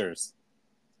pictures.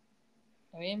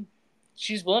 I mean,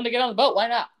 she's willing to get on the boat. Why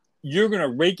not? You're going to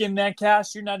rake in that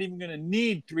cash. You're not even going to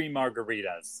need 3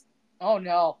 margaritas. Oh,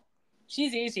 no.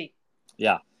 She's easy.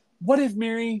 Yeah. What if,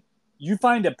 Mary, you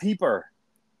find a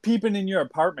peeping in your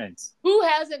apartment? Who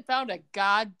hasn't found a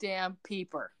goddamn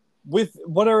peeper? With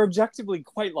what are objectively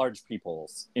quite large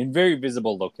peepholes in very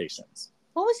visible locations.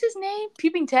 What was his name?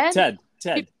 Peeping Ted?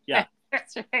 Ted, yeah.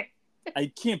 That's right.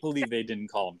 I can't believe they didn't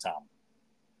call him Tom.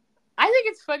 I think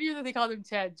it's funnier that they called him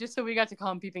Ted, just so we got to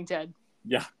call him Peeping Ted.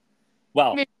 Yeah.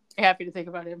 Well, I'm happy to think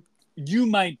about him. You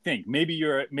might think, maybe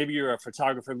you're a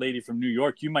photographer lady from New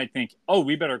York. You might think, oh,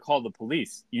 we better call the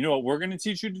police. You know what we're going to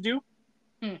teach you to do?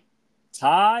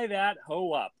 Tie that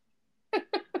hoe up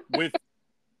with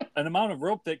an amount of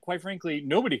rope that, quite frankly,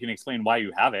 nobody can explain why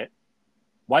you have it.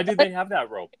 Why did they have that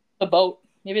rope? The boat.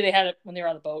 Maybe they had it when they were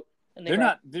on the boat. And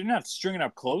they're not stringing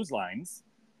up clotheslines.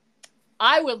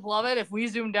 I would love it if we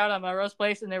zoomed out on Melrose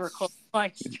Place and they were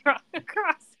clotheslines strung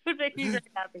across. It would make me very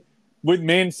happy. With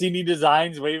Mancini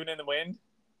designs waving in the wind?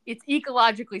 It's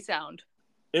ecologically sound.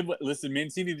 Listen,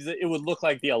 Mancini, it would look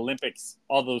like the Olympics,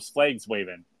 all those flags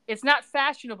waving. It's not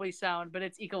fashionably sound, but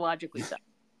it's ecologically sound.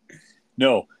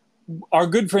 No. Our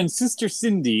good friends Sister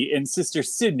Cindy and Sister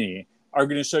Sydney are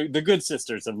going to show you the good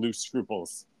sisters of Loose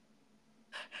Scruples.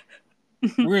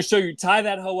 We're going to show you tie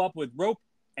that hoe up with rope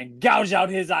and gouge out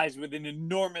his eyes with an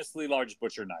enormously large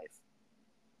butcher knife.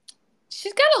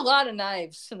 She's got a lot of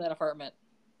knives in that apartment.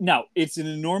 Now, it's an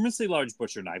enormously large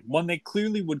butcher knife, one that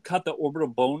clearly would cut the orbital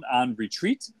bone on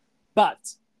retreat,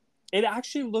 but it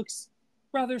actually looks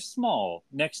rather small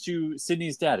next to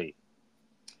Sydney's daddy.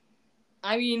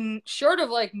 I mean, short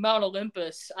of like Mount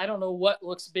Olympus, I don't know what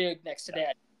looks big next to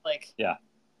Dad. Like, yeah,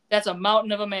 that's a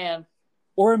mountain of a man.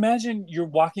 Or imagine you're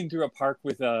walking through a park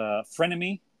with a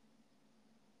frenemy.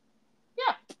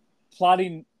 Yeah.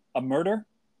 Plotting a murder.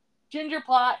 Ginger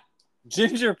plot.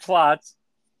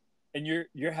 And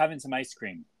you're having some ice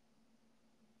cream.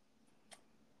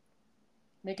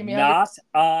 Making me Not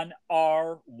on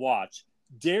our watch.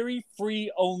 Dairy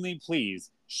free only,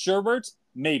 please. Sherbet,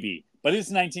 maybe. But it's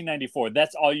 1994.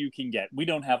 That's all you can get. We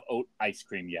don't have oat ice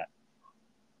cream yet.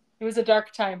 It was a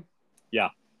dark time. Yeah.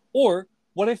 Or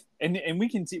what if, and we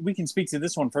can speak to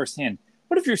this one firsthand.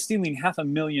 What if you're stealing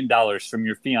 $500,000 from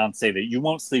your fiance that you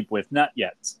won't sleep with? Not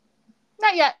yet.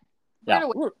 Not yet.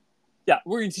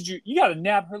 We're going to teach you. You got to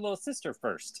nab her little sister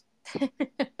first.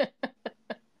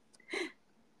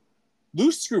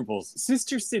 Loose Scruples,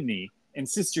 Sister Sydney and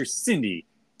Sister Cindy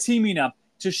teaming up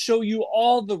to show you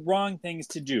all the wrong things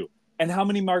to do and how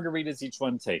many margaritas each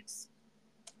one takes.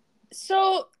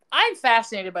 So I'm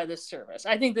fascinated by this service.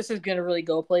 I think this is going to really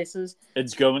go places.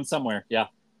 It's going somewhere, yeah.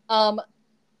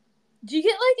 Do you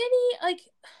get like any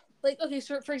okay?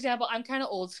 So for example, I'm kind of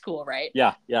old school, right?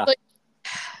 Yeah. Like,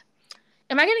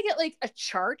 am I gonna get like a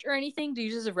chart or anything to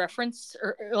use as a reference,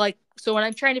 or like so when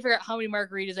I'm trying to figure out how many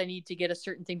margaritas I need to get a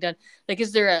certain thing done? Like,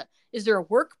 is there a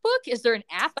workbook? Is there an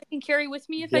app I can carry with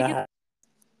me if I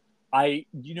get?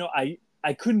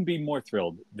 I couldn't be more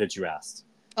thrilled that you asked.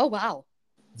 Oh wow.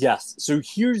 Yes. So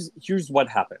here's what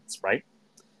happens, right?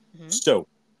 Mm-hmm. So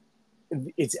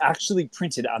it's actually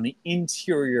printed on the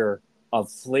interior of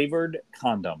flavored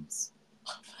condoms.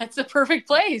 That's the perfect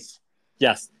place.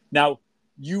 Yes. Now,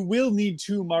 you will need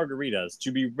 2 margaritas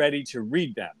to be ready to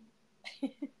read them.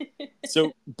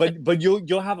 So, but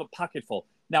you'll have a pocket full.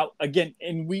 Now, again,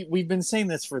 and we've been saying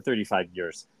this for 35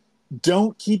 years.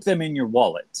 Don't keep them in your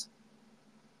wallet.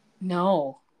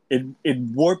 No. It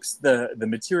warps the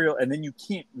material, and then you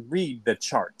can't read the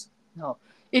chart. No.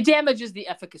 It damages the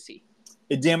efficacy.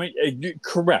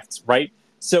 Correct, right?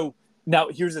 So now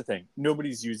here's the thing: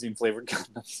 nobody's using flavored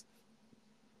condoms.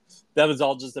 That was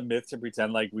all just a myth to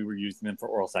pretend like we were using them for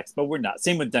oral sex, but we're not.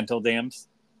 Same with dental dams.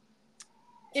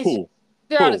 They're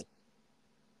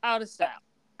out of style.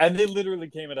 And they literally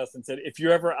came at us and said, "If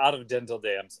you're ever out of dental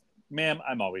dams, ma'am,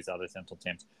 I'm always out of dental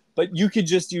dams. But you could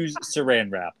just use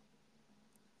Saran wrap.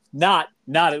 Not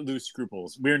at Loose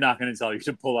Scruples. We're not going to tell you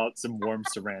to pull out some warm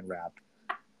Saran wrap."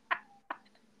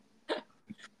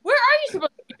 Where are you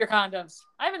supposed to keep your condoms?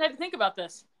 I haven't had to think about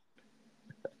this.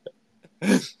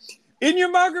 In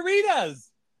your margaritas.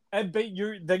 And but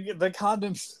the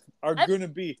condoms are going to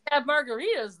be have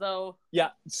margaritas though. Yeah.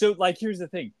 So like here's the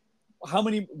thing.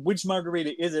 Which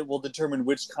margarita is it will determine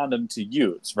which condom to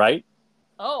use, right?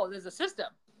 Oh, there's a system.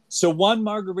 So one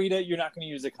margarita, you're not going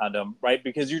to use a condom, right?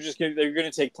 Because you're going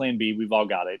to take Plan B. We've all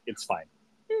got it. It's fine.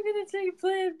 You're going to take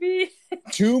Plan B.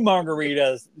 2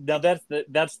 margaritas. Now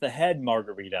that's the head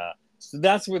margarita. So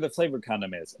that's where the flavored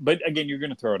condom is. But again, you're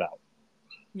going to throw it out.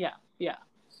 Yeah.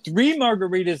 3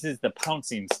 margaritas is the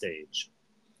pouncing stage.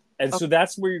 And so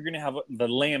that's where you're going to have the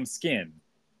lamb skin.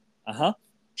 Uh-huh.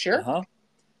 Sure. Uh-huh.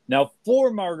 Now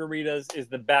 4 margaritas is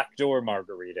the backdoor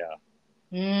margarita.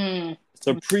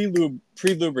 So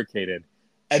pre-lubricated.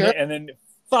 And then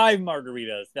 5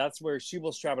 margaritas, that's where she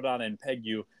will strap it on and peg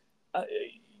you.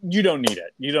 You don't need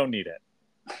it.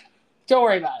 Don't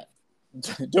worry about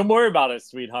it. Don't worry about it,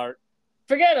 sweetheart.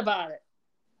 Forget about it.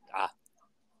 Ah.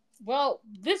 Well,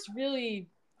 this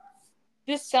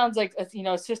sounds like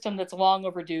a system that's long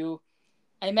overdue.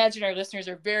 I imagine our listeners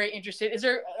are very interested. Is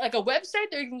there like a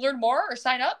website that you can learn more or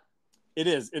sign up? It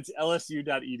is. It's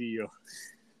lsu.edu.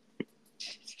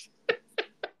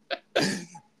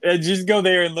 And just go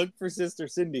there and look for Sister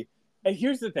Cindy. And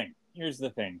here's the thing.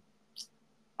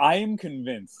 I am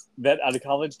convinced that at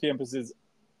college campuses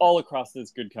all across this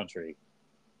good country,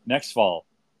 next fall,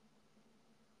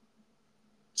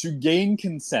 to gain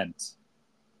consent,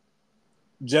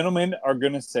 gentlemen are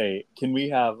going to say, "Can we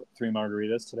have 3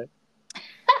 margaritas today?"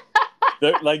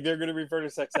 They're going to refer to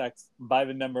sex acts by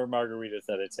the number of margaritas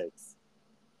that it takes.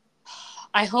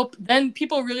 I hope then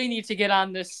people really need to get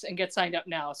on this and get signed up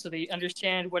now so they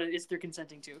understand what it is they're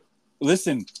consenting to.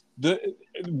 Listen, the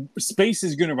space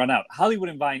is going to run out. Hollywood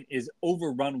and Vine is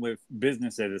overrun with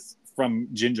businesses from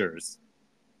gingers.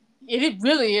 It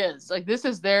really is. Like, this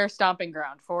is their stomping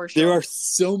ground for sure. There are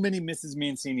so many Mrs.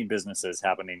 Mancini businesses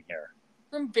happening here.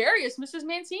 From various Mrs.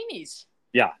 Mancinis.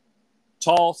 Yeah.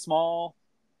 Tall, small.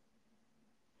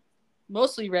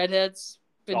 Mostly redheads.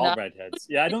 But All not... redheads.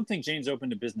 Yeah, I don't think Jane's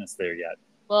opened a business there yet.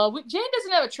 Well, Jane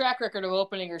doesn't have a track record of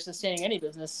opening or sustaining any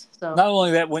business. So not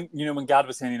only that, when God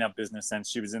was handing out business sense,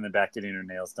 she was in the back getting her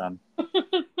nails done.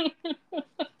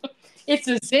 It's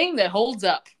a zing that holds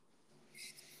up.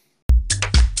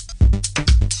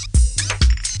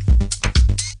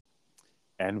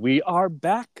 And we are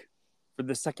back for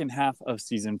the second half of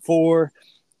season 4,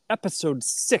 episode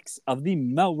 6 of the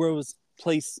Melrose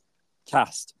Place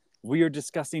cast. We are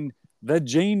discussing the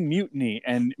Jane Mutiny.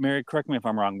 And Mary, correct me if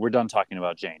I'm wrong. We're done talking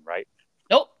about Jane, right?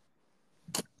 Nope.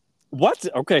 What?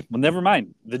 Okay, well, never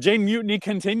mind. The Jane Mutiny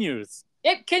continues.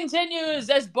 It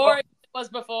continues as boring as it was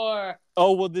before.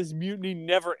 Oh, well, this mutiny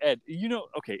never ends.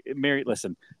 Okay, Mary,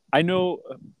 listen. I know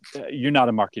you're not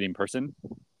a marketing person.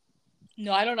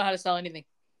 No, I don't know how to sell anything.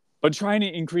 But trying to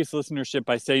increase listenership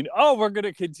by saying, oh, we're going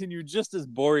to continue just as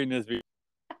boring as we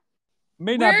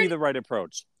may not be the right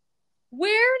approach.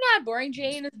 We're not boring.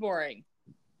 Jane is boring.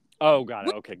 Oh, got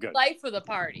it. Okay, good. Life of the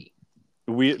party.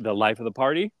 The life of the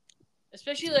party?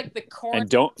 Especially like the corner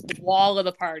wall of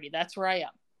the party. That's where I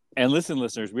am. And listen,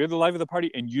 listeners, we're the life of the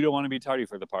party, and you don't want to be tardy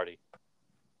for the party.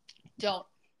 Don't.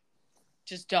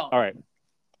 Just don't. All right.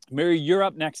 Mary, you're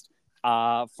up next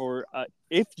for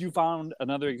if you found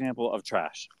another example of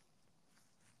trash.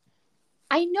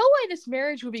 I know why this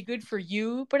marriage would be good for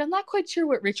you, but I'm not quite sure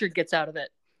what Richard gets out of it.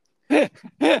 I'm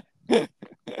not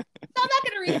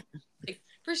going to read it.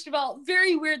 First of all,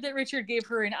 very weird that Richard gave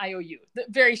her an IOU.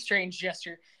 Very strange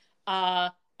gesture.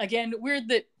 Again, weird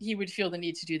that he would feel the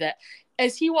need to do that.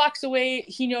 As he walks away,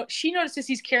 she notices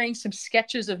he's carrying some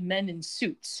sketches of men in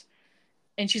suits.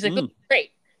 And she's like, oh,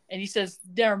 great. And he says,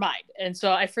 never mind. And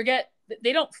so I forget,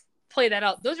 they don't play that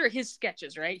out. Those are his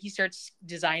sketches, right? He starts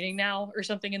designing now or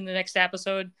something in the next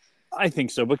episode. I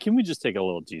think so, but can we just take a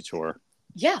little detour?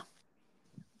 Yeah.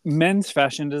 Men's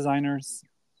fashion designers.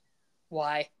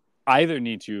 Why? Either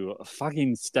need to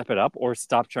fucking step it up or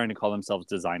stop trying to call themselves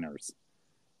designers.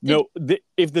 No,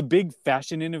 if the big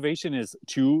fashion innovation is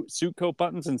 2 suit coat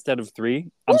buttons instead of 3,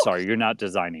 I'm sorry, you're not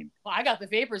designing. Well, I got the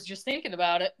vapors just thinking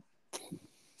about it.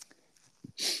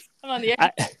 I'm on the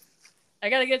edge. I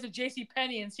got to get to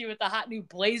JCPenney and see what the hot new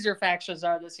blazer factions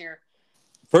are this year.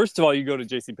 First of all, you go to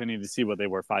JCPenney to see what they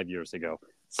were 5 years ago.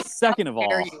 Second of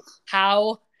all...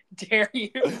 How dare you?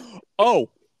 Oh,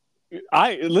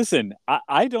 I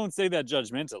don't say that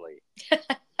judgmentally.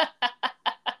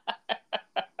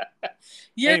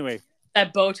 Anyway.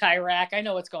 That bow tie rack. I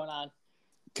know what's going on.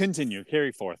 Continue.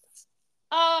 Carry forth.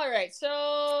 All right.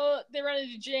 So they run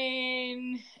into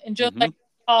Jane and Joe's like,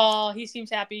 oh, he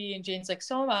seems happy. And Jane's like,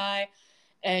 so am I.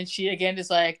 And she again is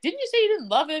like, didn't you say you didn't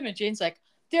love him? And Jane's like,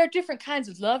 there are different kinds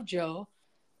of love, Joe.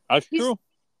 That's true.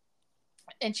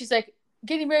 And she's like,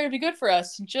 getting married would be good for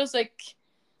us. And Joe's like,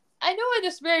 I know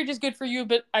this marriage is good for you,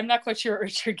 but I'm not quite sure what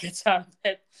Richard gets out of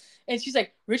it. And she's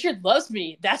like, Richard loves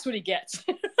me. That's what he gets.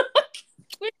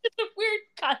 Which is a weird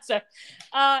concept.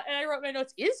 And I wrote my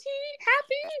notes. Is he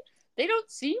happy? They don't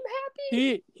seem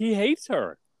happy. He hates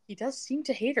her. He does seem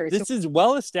to hate her. This is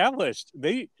well established.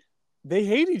 They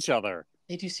hate each other.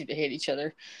 They do seem to hate each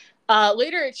other.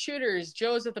 Later at Shooters,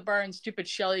 Joe's at the bar and stupid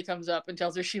Shelly comes up and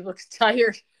tells her she looks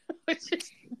tired. Which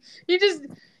is,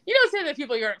 you don't say that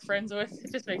people you aren't friends with.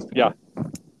 It just makes me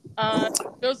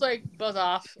Joe's like, buzz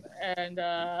off. And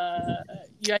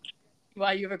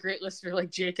wow, you have a great listener like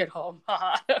Jake at home.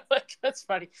 Like, that's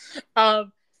funny.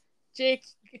 Jake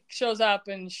shows up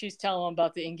and she's telling him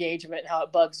about the engagement, how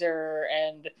it bugs her.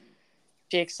 And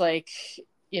Jake's like,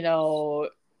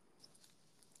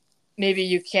 maybe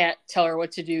you can't tell her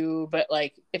what to do, but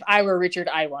like, if I were Richard,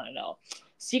 I want to know.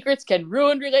 Secrets can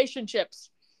ruin relationships.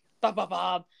 At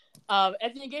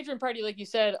the engagement party, like you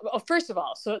said, first of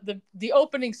all, so the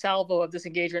opening salvo of this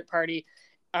engagement party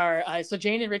are so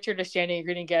Jane and Richard are standing and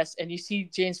greeting guests, and you see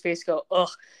Jane's face go, ugh.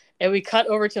 And we cut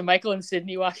over to Michael and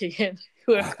Sydney walking in.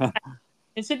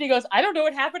 And Sydney goes, I don't know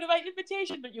what happened to my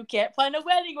invitation, but you can't plan a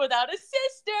wedding without a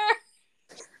sister.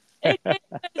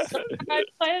 I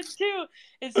planned too.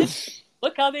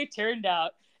 Look how they turned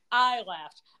out. I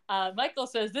laughed. Michael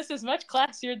says, this is much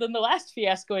classier than the last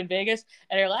fiasco in Vegas.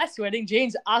 At our last wedding,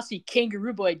 Jane's Aussie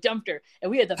kangaroo boy dumped her, and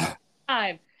we had the best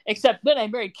time. Except then I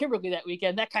married Kimberly that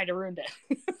weekend. That kind of ruined it.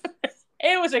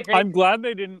 It was a great... I'm glad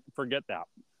they didn't forget that.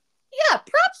 Yeah,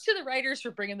 props to the writers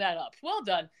for bringing that up. Well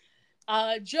done.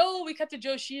 Joe, we cut to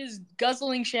Joe. She is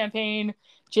guzzling champagne.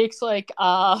 Jake's like,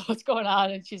 what's going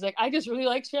on? And she's like, I just really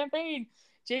like champagne.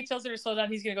 Jake tells her to slow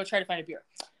down. He's going to go try to find a beer.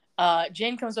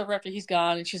 Jane comes over after he's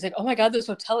gone, and she's like, oh my God, this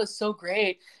hotel is so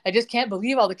great. I just can't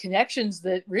believe all the connections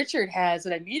that Richard has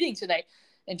that I'm meeting tonight.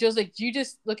 And Joe's like, do you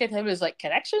just look at him as like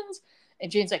connections?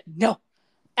 And Jane's like, no.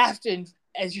 After,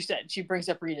 as you said, she brings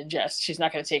up Reed and Jess. She's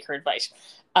not going to take her advice.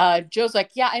 Joe's like,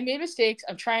 yeah, I made mistakes.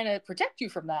 I'm trying to protect you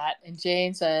from that. And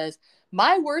Jane says,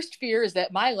 my worst fear is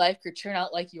that my life could turn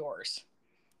out like yours.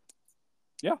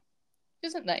 Yeah.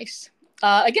 Isn't nice.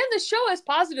 Again, the show has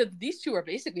posited these two are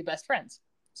basically best friends.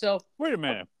 So Wait a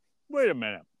minute.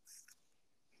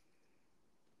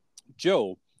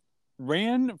 Joe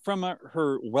ran from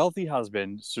her wealthy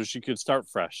husband so she could start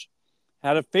fresh.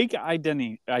 Had a fake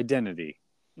identity.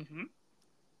 Mm-hmm.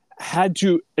 Had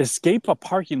to escape a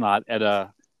parking lot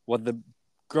at what the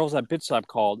girls at Bitch Slap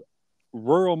called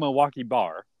rural Milwaukee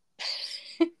bar.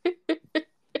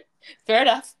 Fair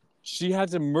enough. She had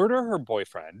to murder her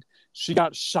boyfriend. She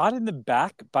got shot in the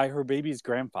back by her baby's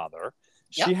grandfather.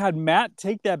 Yep. She had Matt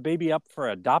take that baby up for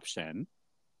adoption.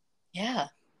 Yeah.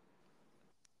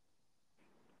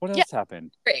 What else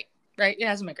happened? Great. Right? It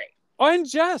hasn't been great. Oh, and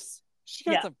Jess. She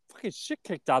got the fucking shit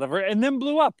kicked out of her and then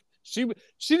blew up. She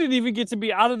didn't even get to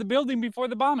be out of the building before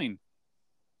the bombing.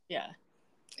 Yeah.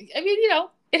 I mean,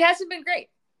 it hasn't been great.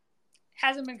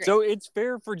 So it's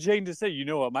fair for Jane to say, you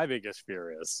know what my biggest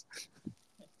fear is.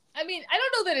 I mean, I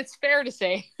don't know that it's fair to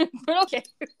say, but okay.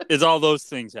 Is all those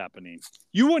things happening.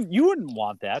 You wouldn't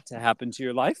want that to happen to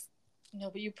your life. No,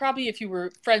 but you probably, if you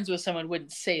were friends with someone,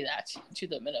 wouldn't say that to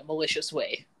them in a malicious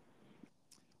way.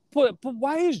 But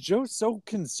why is Joe so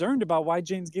concerned about why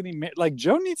Jane's getting married? Like,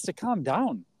 Joe needs to calm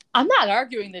down. I'm not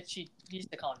arguing that she needs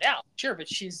to calm down. Sure, but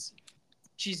she's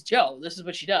Joe. This is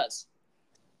what she does.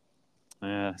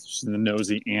 She's the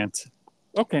nosy aunt.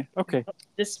 Okay.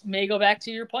 This may go back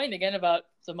to your point again about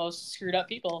the most screwed up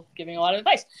people giving a lot of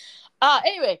advice.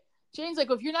 Anyway, Jane's like,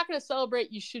 well, if you're not going to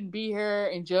celebrate, you shouldn't be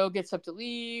here. And Joe gets up to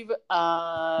leave.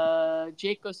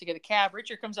 Jake goes to get a cab.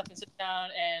 Richard comes up and sits down.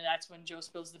 And that's when Joe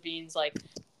spills the beans. Like,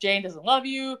 Jane doesn't love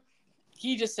you.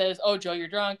 He just says, oh, Joe, you're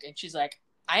drunk. And she's like,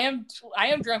 I am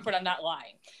drunk, but I'm not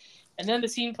lying. And then the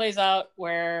scene plays out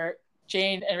where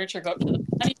Jane and Richard go up to the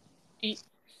honey,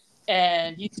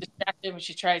 and he's distracted when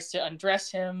she tries to undress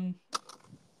him.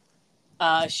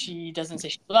 She doesn't say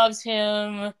she loves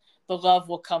him. The love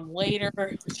will come later,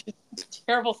 which is a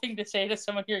terrible thing to say to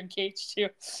someone you're engaged to.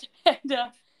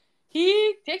 And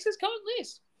he takes his coat and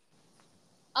leaves.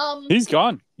 He's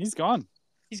gone.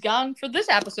 He's gone for this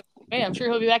episode. Man, I'm sure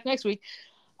he'll be back next week.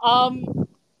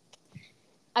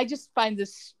 I just find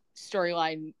this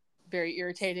storyline very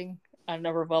irritating on a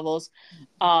number of levels.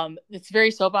 It's very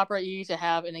soap opera-y to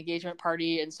have an engagement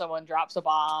party and someone drops a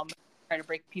bomb, trying to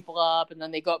break people up, and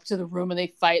then they go up to the room and they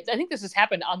fight. I think this has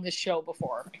happened on this show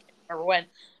before. I can't remember when.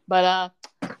 But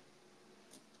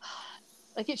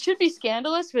like, it should be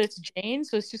scandalous, but it's Jane,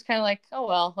 so it's just kind of like, oh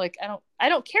well, like I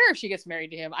don't care if she gets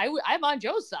married to him. I'm on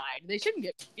Joe's side. They shouldn't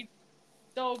get married.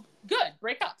 So good,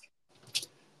 break up.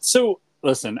 So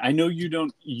listen, I know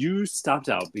you stopped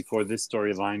out before this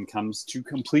storyline comes to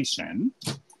completion.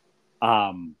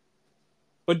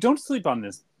 But don't sleep on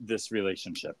this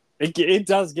relationship. It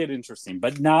does get interesting,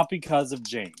 but not because of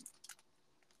Jane.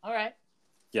 All right.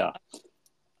 Yeah.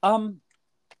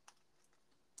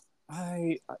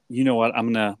 You know what?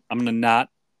 I'm gonna not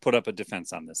put up a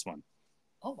defense on this one.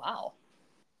 Oh wow.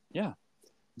 Yeah.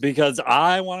 Because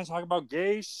I want to talk about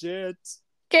gay shit.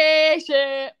 Gay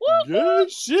shit. Gay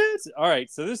shit. All right.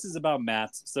 So this is about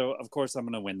Matt. So of course I'm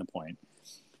gonna win the point.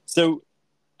 So.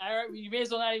 All right, you may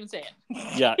as well not even say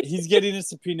it. Yeah, he's getting a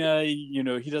subpoena. You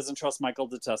know, he doesn't trust Michael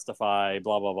to testify.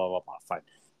 Blah blah blah blah blah. Fine.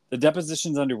 The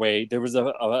deposition's underway. There was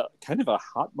a kind of a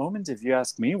hot moment, if you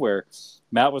ask me, where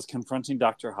Matt was confronting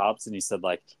Dr. Hobbs, and he said,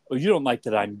 like, "Oh, you don't like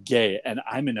that I'm gay and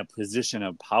I'm in a position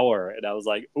of power." And I was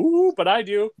like, "Ooh, but I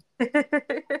do."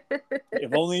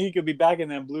 If only he could be back in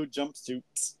that blue jumpsuit.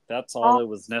 That's all it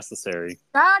was necessary.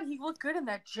 God, he looked good in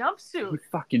that jumpsuit. He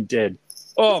fucking did.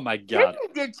 Oh my God.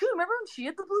 He did too. Remember when she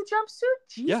had the blue jumpsuit?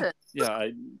 Jesus. Yeah.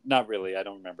 Not really. I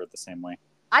don't remember it the same way.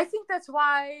 I bet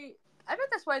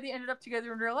that's why they ended up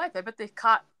together in real life. I bet they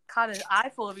caught an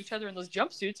eyeful of each other in those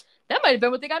jumpsuits. That might have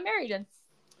been what they got married in.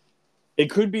 It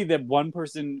could be that one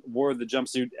person wore the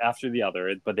jumpsuit after the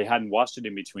other, but they hadn't washed it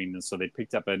in between, and so they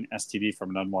picked up an STD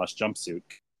from an unwashed jumpsuit,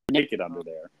 naked under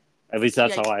there. At least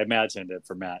that's how I imagined it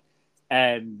for Matt.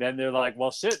 And then they're like, well,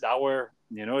 shit, now we're,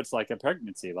 it's like a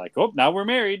pregnancy. Like, oh, now we're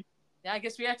married. Yeah, I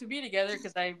guess we have to be together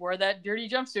because I wore that dirty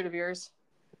jumpsuit of yours.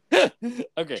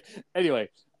 Okay. Anyway,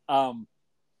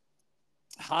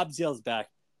 Hobbs yells back,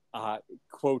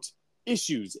 quote,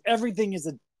 issues. Everything is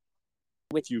a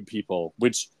with you people,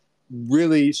 which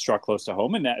really struck close to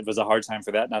home. And that it was a hard time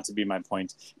for that not to be my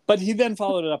point. But he then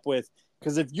followed it up with,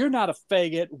 because if you're not a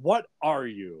faggot, what are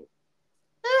you?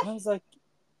 And I was like,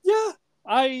 yeah,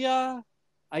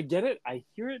 I get it. I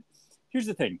hear it. Here's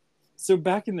the thing. So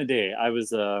back in the day, I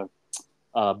was a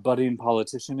budding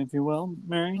politician, if you will,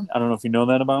 Mary. I don't know if you know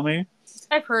that about me.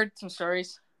 I've heard some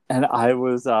stories. And I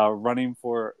was running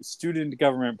for student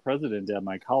government president at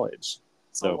my college.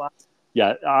 So, wow.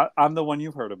 Yeah, I'm the one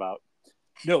you've heard about.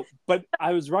 No, but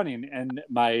I was running, and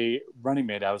my running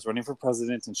mate, I was running for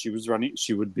president, and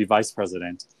she would be vice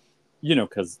president,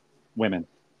 because women.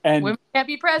 And women can't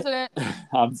be president.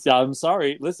 I'm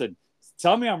sorry. Listen,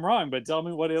 tell me I'm wrong, but tell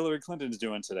me what Hillary Clinton's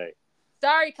doing today.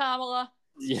 Sorry, Kamala.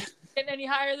 Yeah. Getting any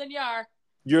higher than you are.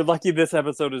 You're lucky this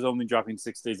episode is only dropping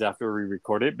 6 days after we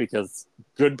record it, because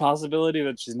good possibility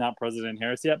that she's not President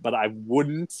Harris yet, but I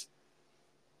wouldn't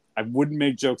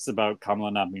make jokes about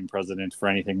Kamala not being president for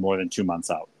anything more than 2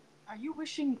 months out. Are you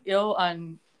wishing ill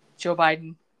on Joe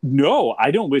Biden? No,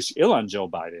 I don't wish ill on Joe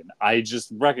Biden. I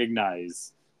just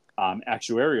recognize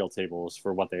actuarial tables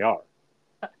for what they are.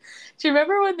 Do you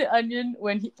remember when The Onion,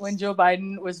 when Joe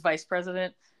Biden was vice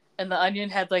president, and The Onion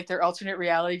had like their alternate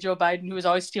reality Joe Biden, who was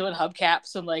always stealing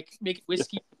hubcaps and like making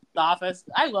whiskey in the office?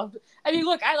 I loved it. I mean,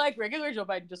 look, I like regular Joe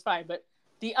Biden just fine, but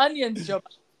The Onion's Joe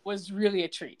Biden was really a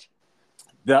treat.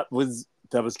 That was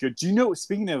good. Do you know,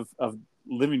 speaking of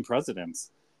living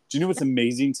presidents, do you know what's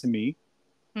amazing to me?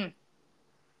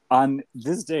 On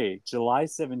this day, July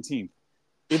 17th,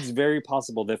 it's very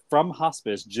possible that from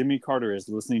hospice, Jimmy Carter is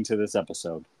listening to this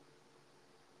episode.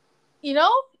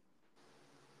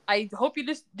 I hope you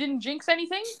just didn't jinx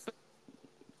anything.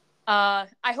 I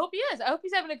hope he is. I hope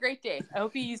he's having a great day. I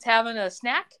hope he's having a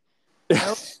snack. I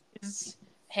hope he's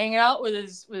hanging out with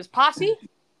his posse.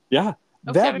 Yeah.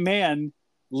 That man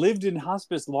lived in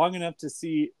hospice long enough to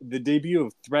see the debut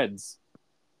of Threads.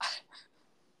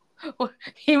 Well,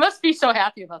 he must be so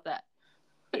happy about that.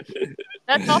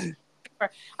 That's all.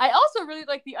 I also really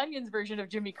like the Onion's version of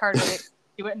Jimmy Carter.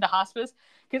 He went into hospice,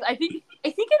 because I think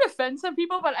it offends some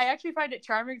people, but I actually find it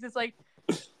charming. Because it's like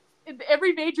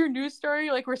every major news story,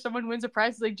 like where someone wins a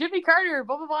prize, is like Jimmy Carter,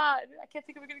 blah blah blah. I can't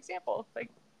think of a good example. Like,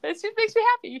 it just makes me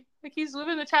happy. Like, he's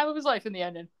living the time of his life in the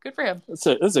end, and good for him.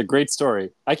 That's a great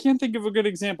story. I can't think of a good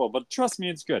example, but trust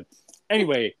me, it's good.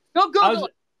 Anyway, go Google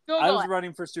it. I was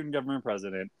running for student government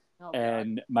president.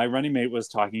 And my running mate was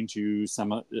talking to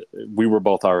we were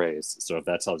both RAs, so if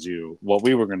that tells you what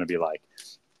we were going to be like.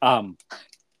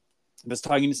 Was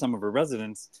talking to some of her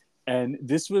residents, and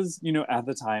this was, at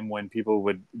the time when people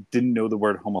didn't know the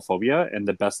word homophobia, and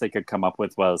the best they could come up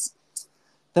with was,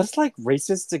 that's like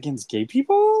racist against gay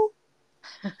people?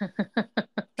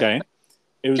 Okay.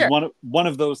 It was sure. one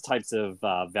of those types of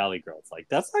valley girls. Like,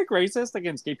 that's like racist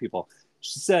against gay people.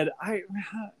 She said, I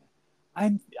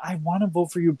want to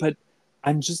vote for you, but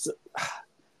I'm just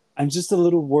a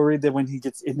little worried that when he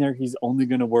gets in there, he's only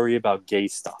going to worry about gay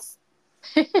stuff.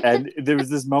 And there was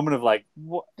this moment of like,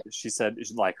 what? She said,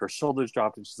 like, her shoulders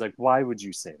dropped, and she's like, why would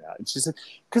you say that? And she said,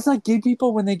 because like gay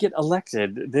people, when they get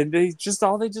elected, then they just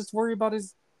worry about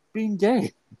is being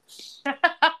gay.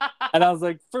 And I was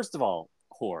like, first of all,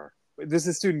 whore, this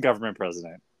is student government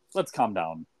president. Let's calm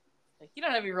down. You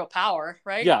don't have any real power,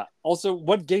 right? Yeah. Also,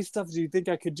 what gay stuff do you think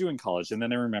I could do in college? And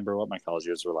then I remember what my college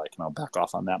years were like, and I'll back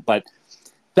off on that. But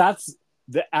that's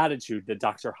the attitude that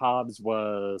Dr. Hobbs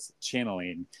was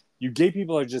channeling. You gay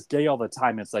people are just gay all the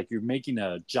time. It's like you're making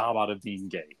a job out of being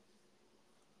gay.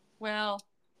 Well,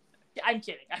 I'm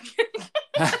kidding.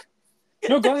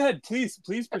 No, go ahead. Please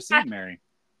proceed, Mary.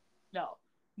 No.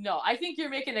 I think you're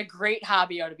making a great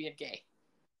hobby out of being gay.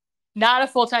 Not a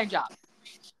full-time job.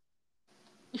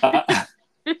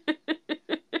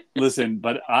 Listen,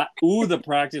 but the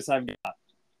practice I've got.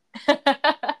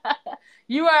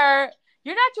 You're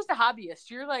not just a hobbyist.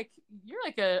 You're like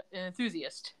an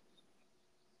enthusiast.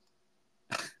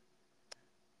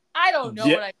 I don't know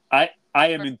what I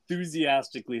am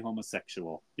enthusiastically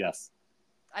homosexual. Yes.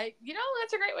 That's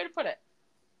a great way to put it.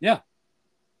 Yeah.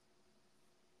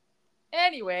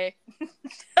 Anyway,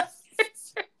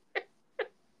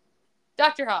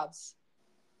 Dr. Hobbs,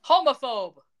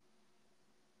 homophobe.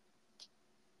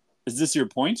 Is this your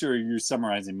point, or are you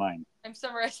summarizing mine? I'm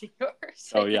summarizing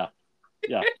yours. Oh yeah.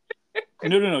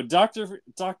 No. Dr.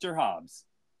 Hobbs,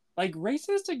 like,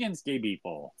 racist against gay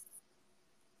people.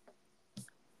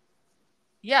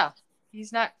 Yeah,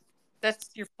 he's not. That's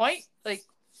your point. Like,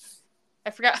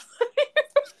 I forgot.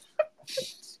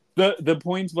 The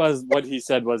point was, what he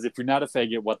said was, if you're not a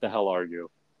faggot, what the hell are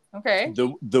you? Okay.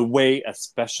 The way,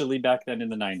 especially back then in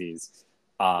the 90s,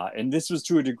 and this was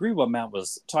to a degree what Matt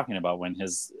was talking about when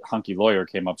his hunky lawyer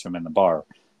came up to him in the bar,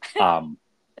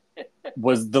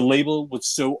 was the label was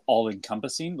so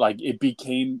all-encompassing. Like, it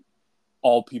became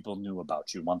all people knew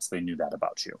about you once they knew that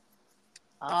about you.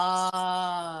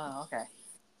 Ah, okay.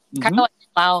 Mm-hmm. Kind of like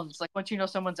clowns. Like, once you know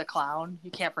someone's a clown, you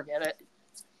can't forget it.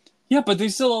 Yeah, but they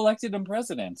still elected him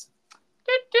president.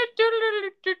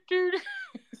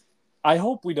 I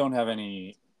hope we don't have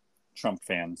any Trump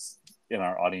fans in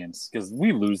our audience, because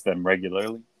we lose them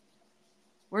regularly.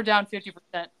 We're down 50%.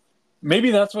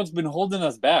 Maybe that's what's been holding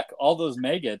us back. All those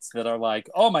maggots that are like,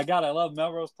 oh my God, I love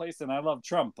Melrose Place and I love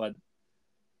Trump, but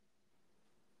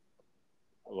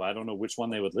I don't know which one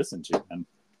they would listen to. And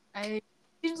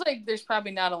seems like there's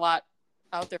probably not a lot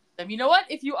out there for them. You know what?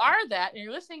 If you are that and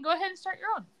you're listening, go ahead and start your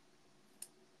own.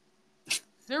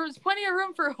 There was plenty of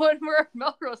room for one more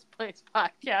Melrose Place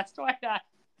podcast. Why not?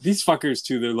 These fuckers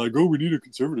too, they're like, oh, we need a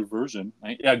conservative version.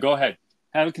 Yeah, go ahead.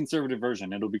 Have a conservative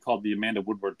version. It'll be called the Amanda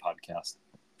Woodward Podcast.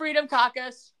 Freedom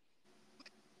Caucus.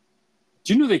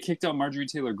 Do you know they kicked out Marjorie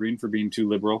Taylor Greene for being too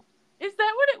liberal? Is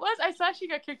that what it was? I saw she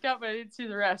got kicked out, but I didn't see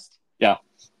the rest. Yeah.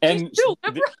 And she's too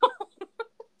liberal.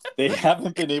 They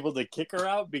haven't been able to kick her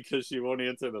out because she won't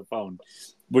answer the phone,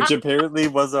 which apparently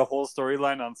was a whole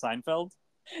storyline on Seinfeld.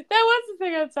 That was the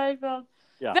thing on Seinfeld.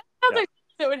 Yeah. That sounds like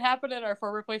that would happen at our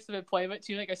former place of employment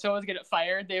too. Like if someone was getting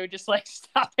fired, they would just like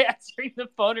stop answering the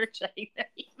phone or checking their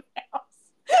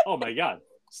emails. Oh my God.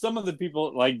 Some of the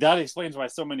people, like, that explains why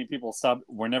so many people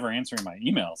were never answering my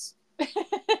emails.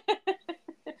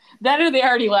 That or they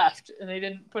already left and they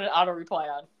didn't put an auto reply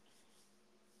on.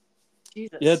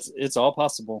 Jesus. Yeah, it's all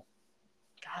possible.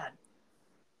 God.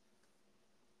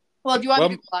 Well, do you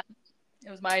want me to go on?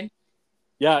 It was mine.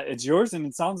 Yeah, it's yours, and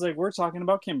it sounds like we're talking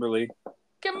about Kimberly.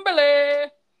 Kimberly!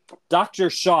 Dr.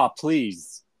 Shaw,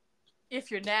 please.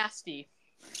 If you're nasty.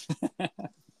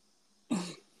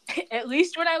 At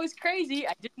least when I was crazy,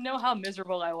 I didn't know how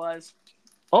miserable I was.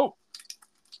 Oh.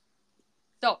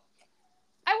 So,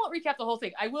 I won't recap the whole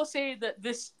thing. I will say that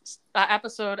this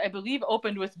episode, I believe,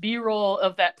 opened with B-roll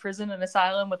of that prison and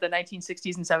asylum with the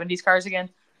 1960s and 70s cars again.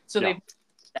 So yeah.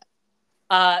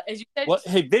 as you said... Well,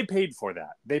 hey, they paid for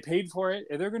that. They paid for it,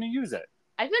 and they're going to use it.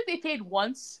 I think they paid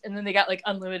once, and then they got, like,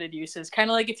 unlimited uses. Kind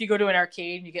of like if you go to an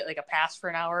arcade and you get, like, a pass for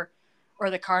an hour, or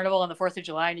the carnival on the 4th of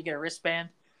July and you get a wristband.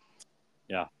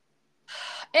 Yeah.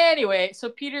 Anyway, so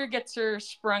Peter gets her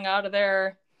sprung out of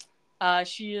there.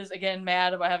 She is, again,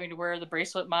 mad about having to wear the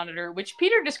bracelet monitor, which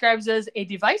Peter describes as a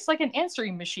device like an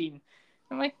answering machine.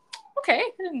 I'm like, okay.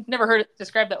 I never heard it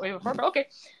described that way before, but okay.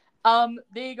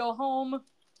 They go home.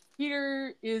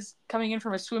 Peter is coming in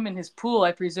from a swim in his pool,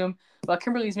 I presume. While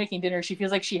Kimberly's making dinner, she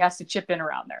feels like she has to chip in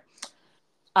around there.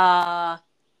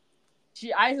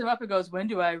 She eyes him up and goes, when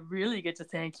do I really get to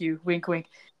thank you? Wink, wink.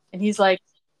 And he's like,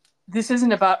 this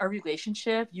isn't about our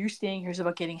relationship. You staying here is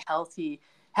about getting healthy.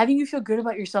 Having you feel good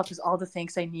about yourself is all the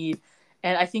thanks I need.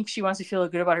 And I think she wants to feel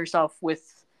good about herself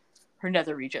with her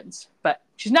nether regions. But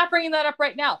she's not bringing that up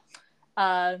right now.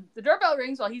 The doorbell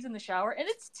rings while he's in the shower, and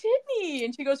it's Sydney.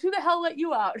 And she goes, who the hell let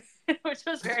you out? Which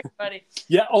was very funny.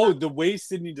 Yeah, oh, the way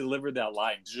Sydney delivered that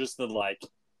line. Just the like,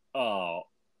 oh.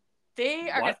 They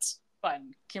are what?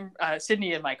 Fun.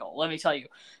 Sydney and Michael, let me tell you.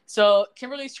 So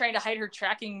Kimberly's trying to hide her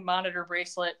tracking monitor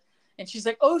bracelet. And she's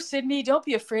like, oh, Sydney, don't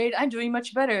be afraid. I'm doing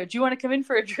much better. Do you want to come in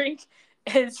for a drink?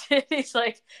 And Sydney's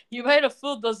like, you might have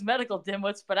fooled those medical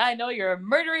dimwits, but I know you're a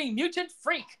murdering mutant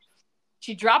freak.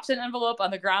 She drops an envelope on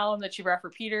the ground that she brought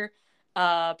for Peter.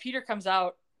 Peter comes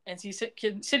out and sees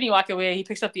Sydney walk away. He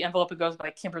picks up the envelope and goes by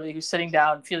Kimberly, who's sitting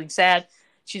down feeling sad.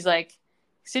 She's like,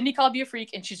 Sydney called you a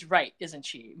freak, and she's right, isn't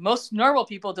she? Most normal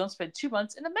people don't spend 2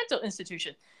 months in a mental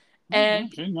institution.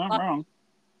 And she's not wrong.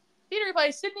 Peter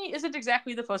replies, Sydney isn't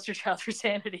exactly the poster child for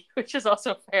sanity, which is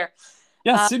also fair.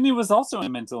 Yeah, Sydney was also in a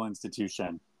mental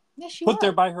institution. Yeah, she Put was.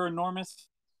 there by her enormous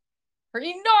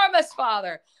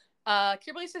father.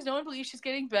 Kimberly says no one believes she's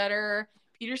getting better.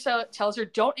 Peter tells her,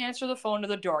 don't answer the phone or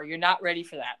the door. You're not ready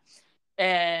for that.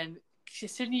 And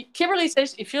Kimberly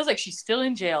says it feels like she's still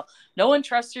in jail. No one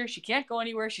trusts her. She can't go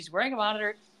anywhere. She's wearing a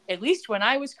monitor. At least when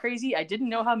I was crazy, I didn't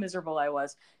know how miserable I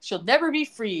was. She'll never be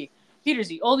free. Peter's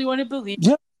the only one who believes.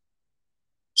 Yeah.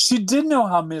 She did know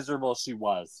how miserable she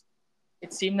was.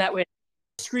 It seemed that way.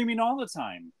 Screaming all the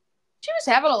time. She was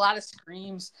having a lot of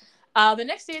screams. The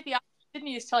next day at the office,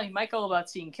 Sydney is telling Michael about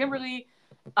seeing Kimberly.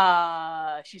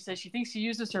 She says she thinks she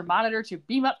uses her monitor to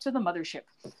beam up to the mothership.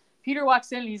 Peter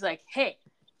walks in and he's like, hey,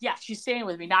 yeah, she's staying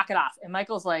with me. Knock it off. And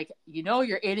Michael's like, you know,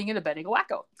 you're aiding and abetting a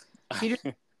wacko. Peter,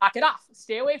 knock it off.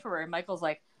 Stay away from her. And Michael's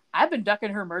like, I've been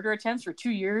ducking her murder attempts for 2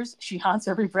 years. She haunts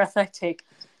every breath I take.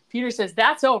 Peter says,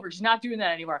 that's over. She's not doing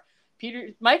that anymore.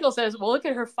 Michael says, well, look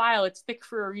at her file. It's thick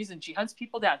for a reason. She hunts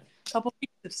people down. A couple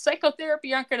weeks of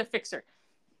psychotherapy aren't going to fix her.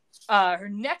 Her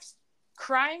next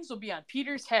crimes will be on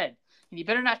Peter's head, and he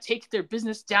better not take their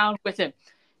business down with him.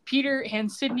 Peter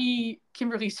hands Sydney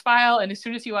Kimberly's file, and as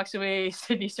soon as he walks away,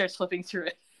 Sydney starts flipping through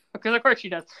it. Because of course she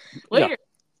does. Later,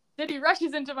 Sydney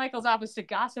rushes into Michael's office to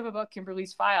gossip about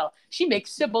Kimberly's file. She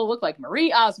makes Sybil look like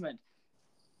Marie Osmond.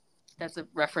 That's a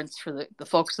reference for the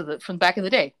folks from back in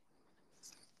the day.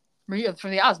 From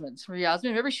the Osmonds. Marie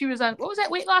Osmond. Remember she was on, what was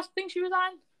that weight loss thing she was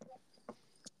on?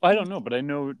 I don't know, but I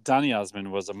know Donny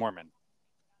Osmond was a Mormon.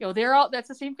 That's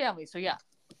the same family, so yeah.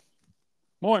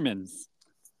 Mormons.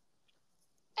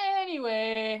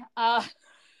 Anyway,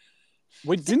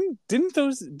 wait, didn't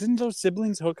those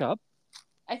siblings hook up?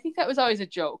 I think that was always a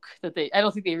joke I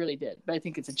don't think they really did, but I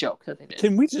think it's a joke that they did.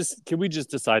 Can we just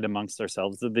decide amongst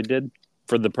ourselves that they did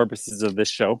for the purposes of this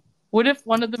show? What if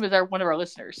one of them is one of our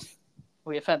listeners?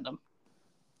 We offend them.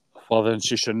 Well, then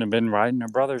she shouldn't have been riding her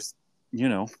brother's,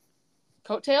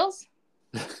 coattails?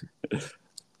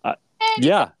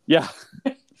 Yeah.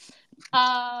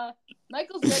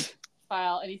 Michael's read the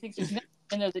file, and he thinks there's nothing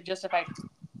in there that justifies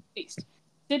least.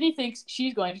 Sydney thinks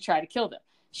she's going to try to kill them.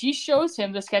 She shows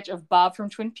him the sketch of Bob from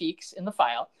Twin Peaks in the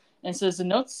file, and says the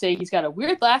notes say he's got a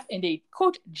weird laugh and a,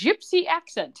 quote, gypsy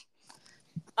accent.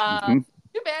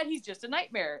 Too bad he's just a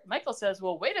nightmare. Michael says,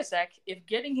 well, wait a sec. If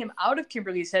getting him out of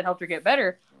Kimberly's head helped her get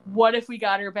better, what if we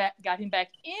got him back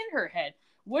in her head?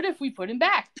 What if we put him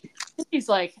back? He's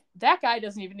like, that guy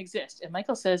doesn't even exist. And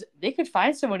Michael says, they could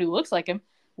find someone who looks like him.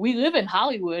 We live in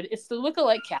Hollywood. It's the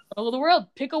lookalike capital of the world.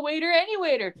 Pick a waiter, any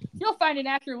waiter. You'll find an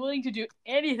actor willing to do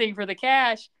anything for the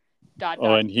cash. ...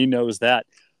 And he knows that.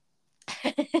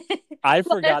 I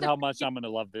forgot how much I'm going to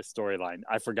love this storyline.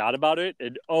 I forgot about it.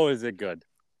 Is it good?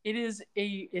 It is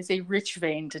a rich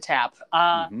vein to tap.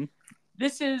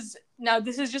 This is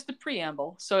just the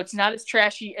preamble, so it's not as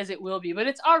trashy as it will be, but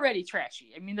it's already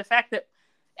trashy. I mean, the fact that,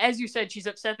 as you said, she's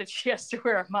upset that she has to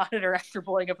wear a monitor after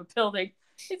blowing up a building.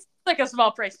 It's like a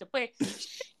small price to pay. She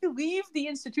leave the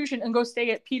institution and go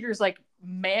stay at Peter's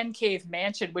man cave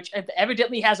mansion, which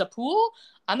evidently has a pool.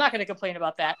 I'm not going to complain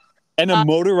about that. And a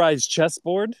motorized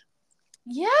chessboard.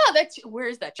 Yeah, where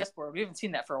is that chessboard? We haven't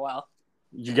seen that for a while.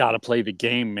 You got to play the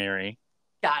game, Mary.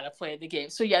 Gotta play the game.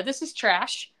 So yeah, this is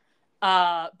trash,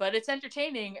 but it's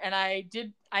entertaining, and I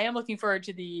am looking forward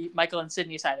to the Michael and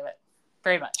Sydney side of it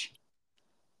very much.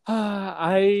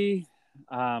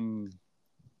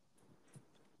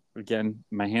 Again,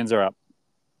 my hands are up.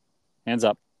 Hands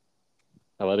up.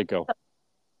 I let it go.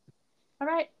 All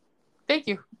right, thank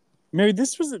you, Mary.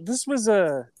 This was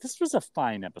a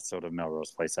fine episode of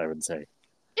Melrose Place, I would say.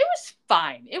 It was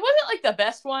fine. It wasn't like the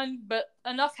best one, but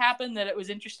enough happened that it was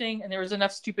interesting, and there was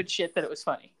enough stupid shit that it was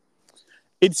funny.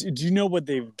 Do you know what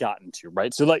they've gotten to,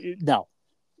 right? So now,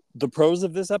 the pros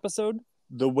of this episode,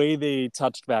 the way they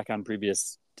touched back on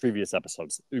previous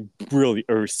episodes, brilliant,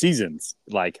 or seasons,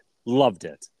 loved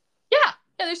it. Yeah,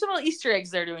 there's some little Easter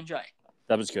eggs there to enjoy.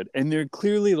 That was good. And they're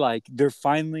clearly they're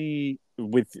finally,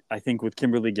 with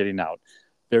Kimberly getting out,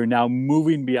 they're now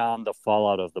moving beyond the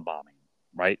fallout of the bombing,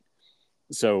 right?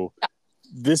 So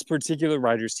this particular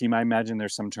writers team, I imagine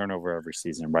there's some turnover every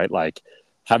season, right?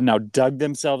 Have now dug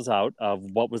themselves out of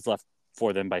what was left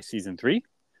for them by season 3.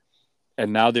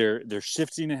 And now they're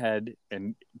shifting ahead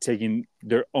and taking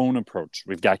their own approach.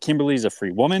 We've got Kimberly's a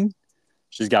free woman.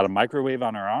 She's got a microwave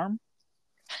on her arm.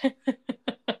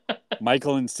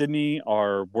 Michael and Sydney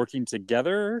are working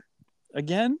together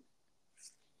again.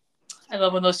 I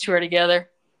love when those two are together.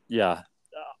 Yeah.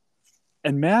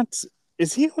 And Matt,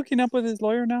 is he hooking up with his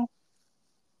lawyer now?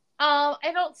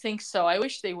 I don't think so. I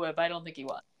wish they would, but I don't think he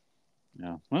was.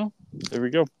 Yeah. Well, there we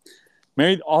go.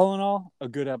 Married, all in all, a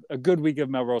good week of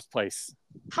Melrose Place.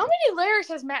 How many layers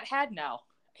has Matt had now?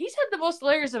 He's had the most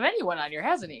layers of anyone on here,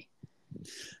 hasn't he?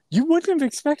 You wouldn't have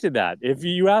expected that. If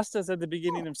you asked us at the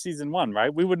beginning of season 1,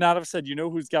 right? We would not have said,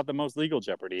 who's got the most legal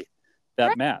jeopardy? That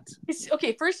right. Matt.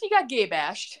 Okay, first he got gay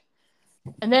bashed,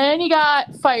 and then he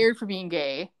got fired for being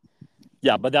gay.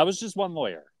 Yeah, but that was just one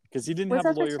lawyer, because he didn't have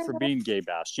a lawyer for being gay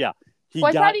bashed. Yeah.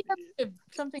 I thought he had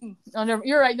something. Oh, no,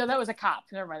 you're right. No, that was a cop.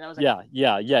 Never mind. That was a cop.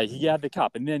 Yeah. He had the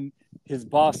cop. And then his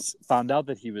boss found out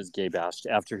that he was gay bashed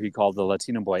after he called the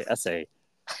Latino boy essay.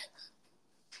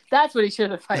 That's what he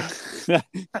should have fired.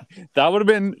 That would have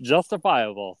been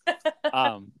justifiable.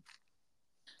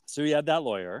 So he had that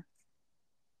lawyer.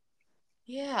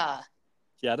 Yeah.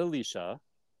 He had Alicia.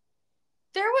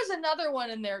 There was another one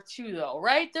in there too, though,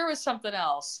 right? There was something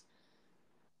else.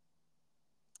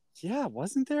 Yeah,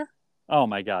 wasn't there? Oh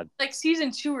my God.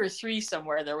 Season 2 or 3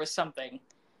 somewhere, there was something.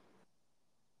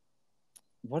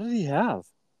 What did he have?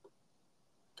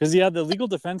 Because he had the legal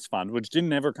defense fund, which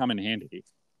didn't ever come in handy.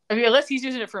 I mean, unless he's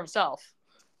using it for himself.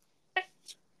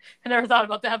 I never thought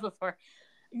about that before.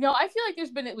 No, I feel like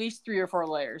there's been at least 3 or 4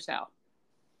 lawyers now.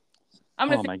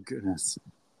 My goodness.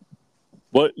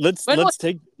 Well, let's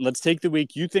take the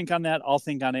week. You think on that, I'll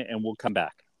think on it, and we'll come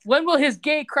back. When will his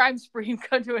gay crime spree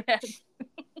come to an end?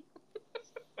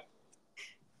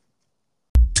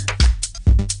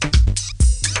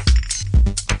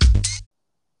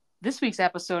 This week's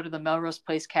episode of the Melrose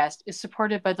Place Cast is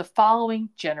supported by the following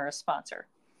generous sponsor.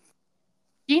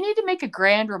 Do you need to make a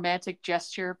grand romantic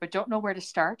gesture but don't know where to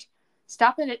start?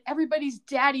 Stop in at everybody's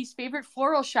daddy's favorite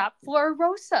floral shop, Flora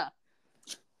Rosa.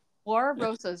 Flora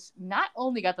Rosa's not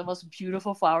only got the most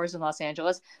beautiful flowers in Los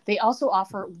Angeles, they also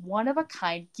offer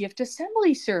one-of-a-kind gift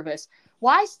assembly service.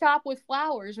 Why stop with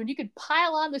flowers when you can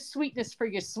pile on the sweetness for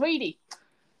your sweetie?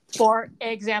 For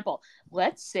example,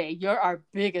 let's say you're our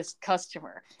biggest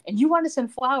customer and you want to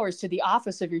send flowers to the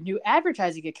office of your new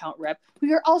advertising account rep who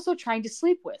you're also trying to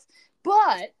sleep with,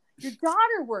 but your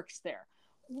daughter works there.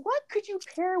 What could you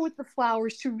pair with the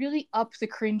flowers to really up the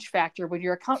cringe factor when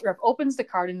your account rep opens the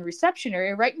card in the reception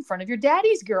area right in front of your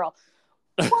daddy's girl?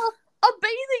 Well, a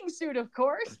bathing suit, of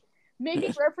course.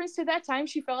 Making reference to that time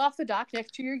she fell off the dock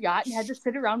next to your yacht and had to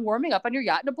sit around warming up on your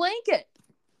yacht in a blanket.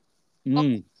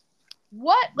 Mm.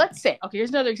 Let's say, okay, here's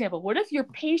another example. What if your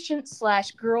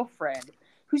patient/girlfriend,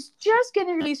 who's just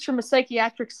getting released from a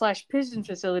psychiatric/prison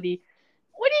facility,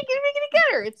 what are you going to get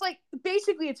her? It's like,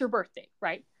 basically, it's her birthday,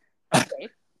 right? Okay.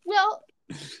 Well,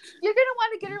 you're going to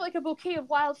want to get her like a bouquet of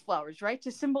wildflowers, right?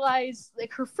 To symbolize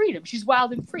like her freedom. She's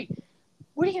wild and free.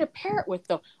 What are you going to pair it with,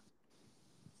 though?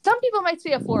 Some people might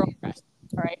say a floral dress,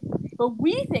 all right? But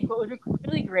we think what would look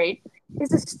really great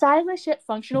is a stylish yet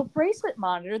functional bracelet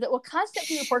monitor that will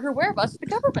constantly report her whereabouts to the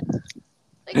government.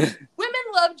 Like, women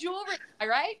love jewelry, all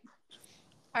right?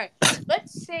 All right.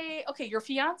 Let's say, okay, your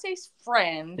fiance's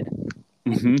friend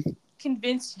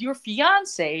convinced your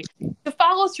fiance to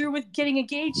follow through with getting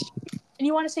engaged, and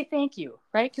you want to say thank you,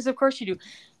 right? Because of course you do.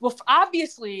 Well,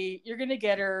 obviously you're going to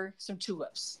get her some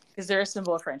tulips because they're a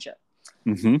symbol of friendship.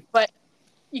 But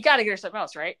you got to get her something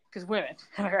else, right? Because women,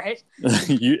 am I right?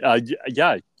 You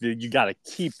got to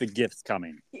keep the gifts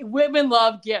coming. Women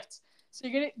love gifts. So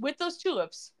you're going to, with those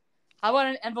tulips, how about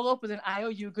an envelope with an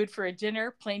IOU good for a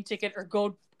dinner, plane ticket, or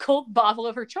gold bottle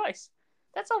of her choice?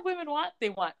 That's all women want. They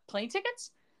want plane tickets.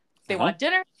 They want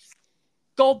dinner,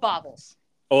 gold baubles.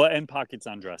 Oh, and pockets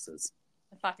on dresses.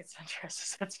 And pockets on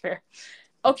dresses. That's fair.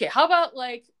 Okay, how about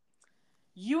like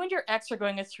you and your ex are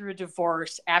going through a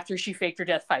divorce after she faked her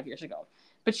death 5 years ago,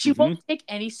 but she won't take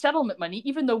any settlement money,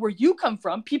 even though where you come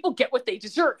from, people get what they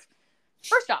deserve.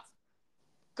 First off,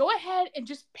 go ahead and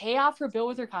just pay off her bill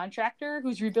with her contractor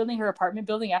who's rebuilding her apartment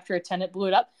building after a tenant blew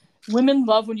it up. Women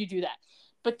love when you do that.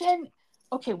 But then,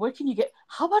 okay, what can you get?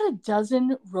 How about a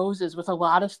dozen roses with a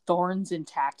lot of thorns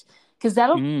intact? Because that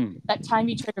time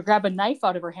you try to grab a knife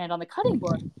out of her hand on the cutting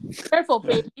board. Careful,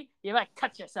 baby. You might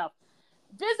cut yourself.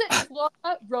 Visit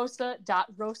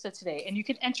florarosa.rosa today, and you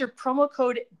can enter promo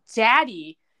code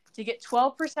DADDY to get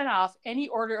 12% off any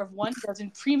order of 1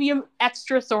 dozen premium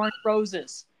extra thorned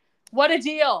roses. What a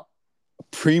deal.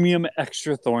 Premium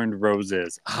extra thorned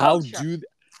roses. How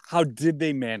did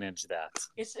they manage that?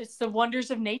 It's the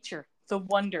wonders of nature. The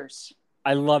wonders.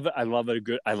 I love it. I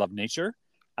love nature.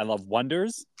 I love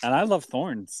wonders, and I love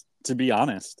thorns, to be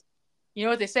honest. You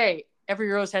know what they say? Every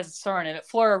rose has its thorn, and at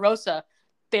Flora Rosa,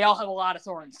 they all have a lot of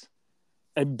thorns.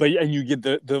 And you get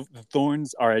the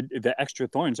thorns are the extra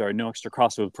thorns are no extra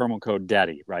cost with promo code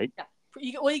DADDY, right? Yeah.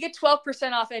 You get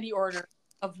 12% off any order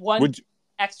of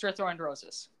extra thorned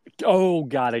roses. Oh,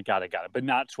 got it. But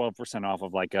not 12% off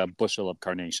of like a bushel of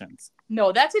carnations.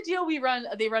 No, that's a deal we run.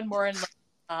 They run more in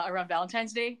around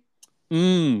Valentine's Day.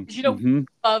 You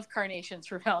love carnations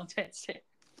for Valentine's Day.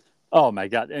 Oh my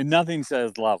God. And nothing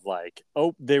says love like,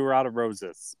 oh, they were out of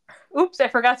roses. Oops, I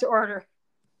forgot to order.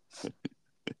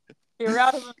 They were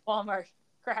out of Walmart.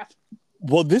 Crap.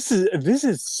 Well, this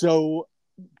is so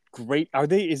great.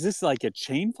 Is this like a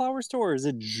chain flower store, or is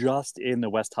it just in the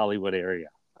West Hollywood area?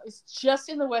 It's just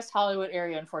in the West Hollywood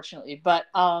area, unfortunately. But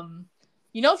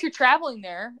if you're traveling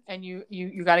there and you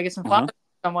got to get some flowers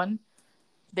from someone,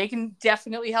 they can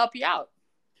definitely help you out.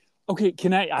 Okay,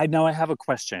 can I now I have a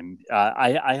question.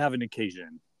 I have an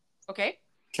occasion. Okay.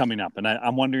 Coming up, and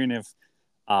I'm wondering if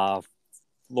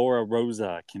Flora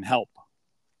Rosa can help.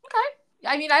 Okay.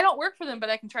 I mean, I don't work for them, but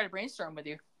I can try to brainstorm with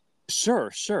you.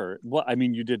 Sure. Well, I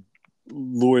mean, you did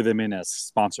lure them in as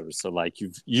sponsors, so like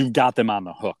you've got them on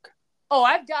the hook. Oh,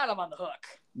 I've got them on the hook.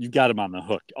 You got them on the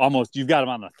hook. Almost, you've got them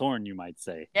on the thorn, you might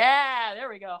say. Yeah, there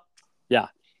we go. Yeah.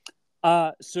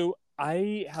 So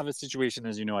I have a situation,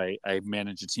 as you know, I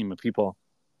manage a team of people,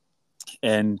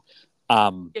 and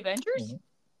Avengers?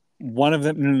 one of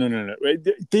them, no.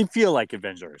 They feel like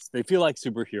Avengers. They feel like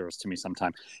superheroes to me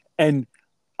sometimes. And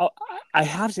I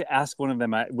have to ask one of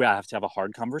them, I have to have a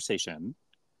hard conversation.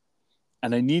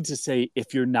 And I need to say,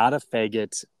 if you're not a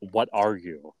faggot, what are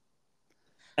you?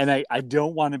 And I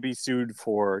don't want to be sued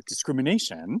for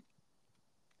discrimination.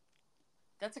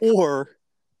 That's a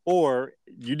or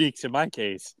unique to my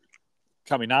case,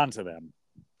 coming on to them.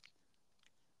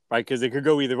 Right? Because it could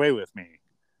go either way with me.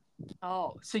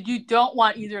 Oh, so you don't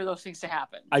want either of those things to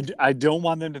happen? I don't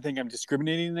want them to think I'm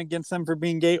discriminating against them for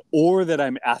being gay, or that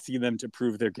I'm asking them to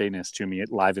prove their gayness to me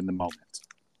live in the moment.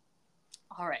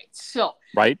 All right. So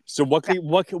right. So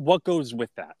what goes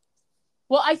with that?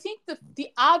 Well, I think the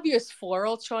obvious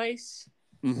floral choice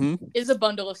is a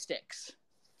bundle of sticks.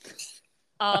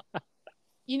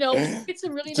 It's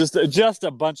a really just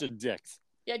a bunch of dicks.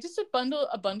 Yeah, just a bundle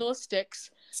of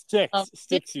sticks.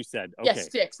 Sticks, you said. Okay. Yeah,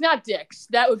 sticks, not dicks.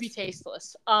 That would be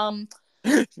tasteless. Not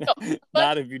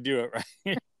if you do it right.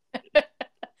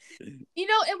 And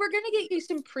we're gonna get you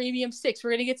some premium sticks.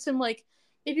 We're gonna get some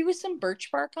maybe with some birch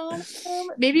bark on them,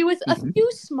 maybe with a few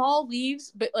small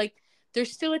leaves, but they're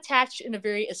still attached in a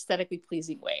very aesthetically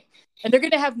pleasing way. And they're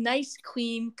gonna have nice,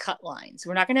 clean cut lines.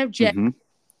 We're not gonna have jet. It's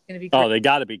gonna be great. Oh, they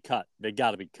gotta be cut. They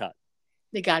gotta be cut.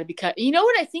 You know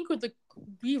what I think would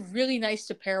be really nice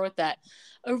to pair with that?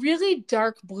 A really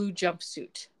dark blue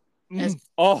jumpsuit.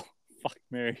 Oh, fuck,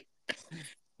 Mary.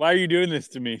 Why are you doing this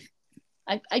to me?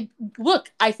 I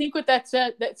look, I think with that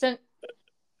said,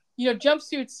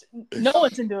 jumpsuits, no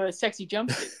one's into a sexy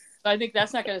jumpsuit. So I think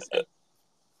that's not going to say.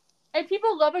 And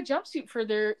people love a jumpsuit for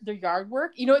their yard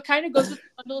work. It kind of goes with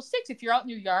a bundle of sticks. If you're out in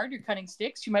your yard, you're cutting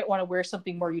sticks, you might want to wear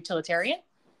something more utilitarian.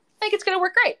 I think it's going to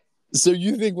work great. So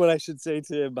you think what I should say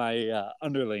to my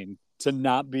underling to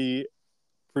not be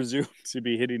presumed to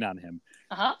be hitting on him?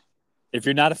 If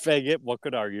you're not a faggot, what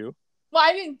could argue? Well,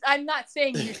 I'm not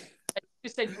saying you. I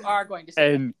just said you are going to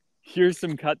say. And here's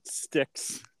some cut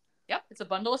sticks. Yep, it's a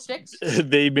bundle of sticks.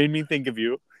 They made me think of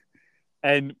you.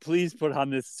 And please put on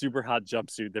this super hot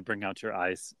jumpsuit that bring out your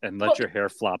eyes and let your hair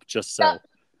flop just so.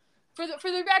 For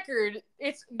the record,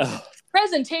 it's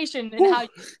presentation and how you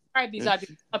describe these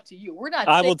objects up to you. We're not.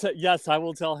 I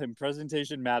will tell him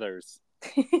presentation matters.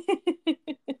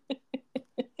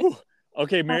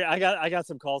 Okay, Mary, I got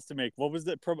some calls to make. What was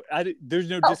the there's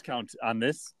no discount on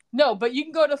this. No, but you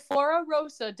can go to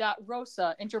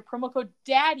florarosa.rosa, enter promo code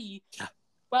DADDY,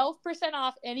 12%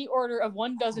 off any order of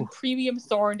 1 dozen premium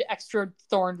thorned, extra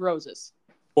thorned roses.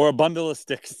 Or a bundle of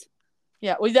sticks.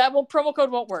 Yeah, promo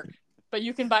code won't work, but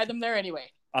you can buy them there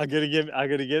anyway.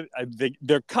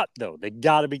 They're cut though. They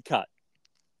gotta be cut.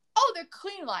 Oh, they're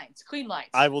clean lines.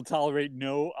 I will tolerate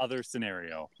no other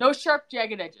scenario. No sharp,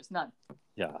 jagged edges, none.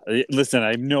 Yeah, listen,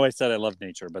 I know I said I love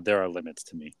nature, but there are limits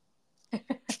to me.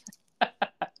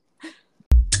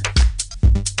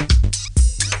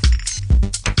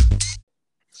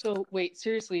 So wait,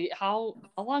 seriously, how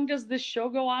long does this show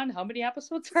go on? How many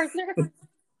episodes are there?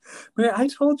 I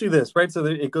told you this, right? So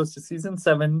it goes to season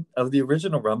 7 of the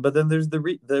original run, but then there's the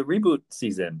reboot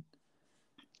season.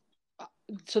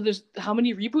 So there's how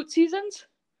many reboot seasons?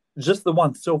 Just the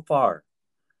one so far.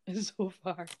 So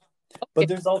far.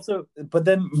 Okay. But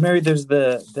then Mary, there's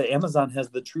the Amazon has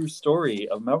the true story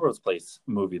of Melrose Place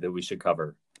movie that we should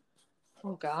cover.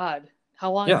 Oh God,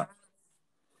 how long? Yeah,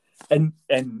 and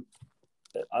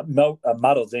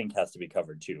Models Inc. has to be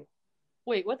covered too.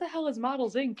 Wait, what the hell is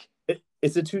Models Inc.?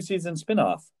 It's a 2-season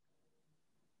spinoff.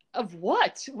 Of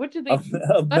what? What did they?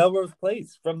 Of Melrose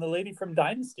Place. From the lady from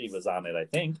Dynasty was on it, I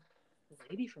think. The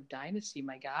lady from Dynasty.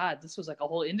 My God, this was like a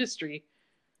whole industry.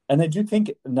 And I do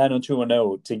think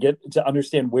 90210 to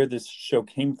understand where this show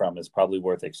came from is probably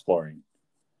worth exploring.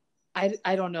 I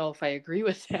don't know if I agree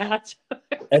with that.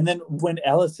 And then when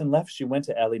Allison left, she went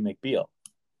to Ally McBeal.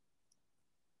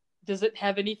 Does it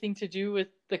have anything to do with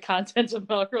the content of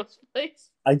Melrose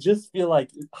Place? I just feel like,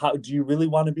 do you really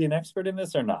want to be an expert in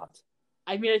this or not?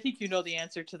 I mean, I think you know the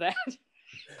answer to that.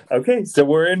 Okay, so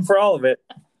we're in for all of it.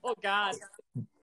 Oh, God.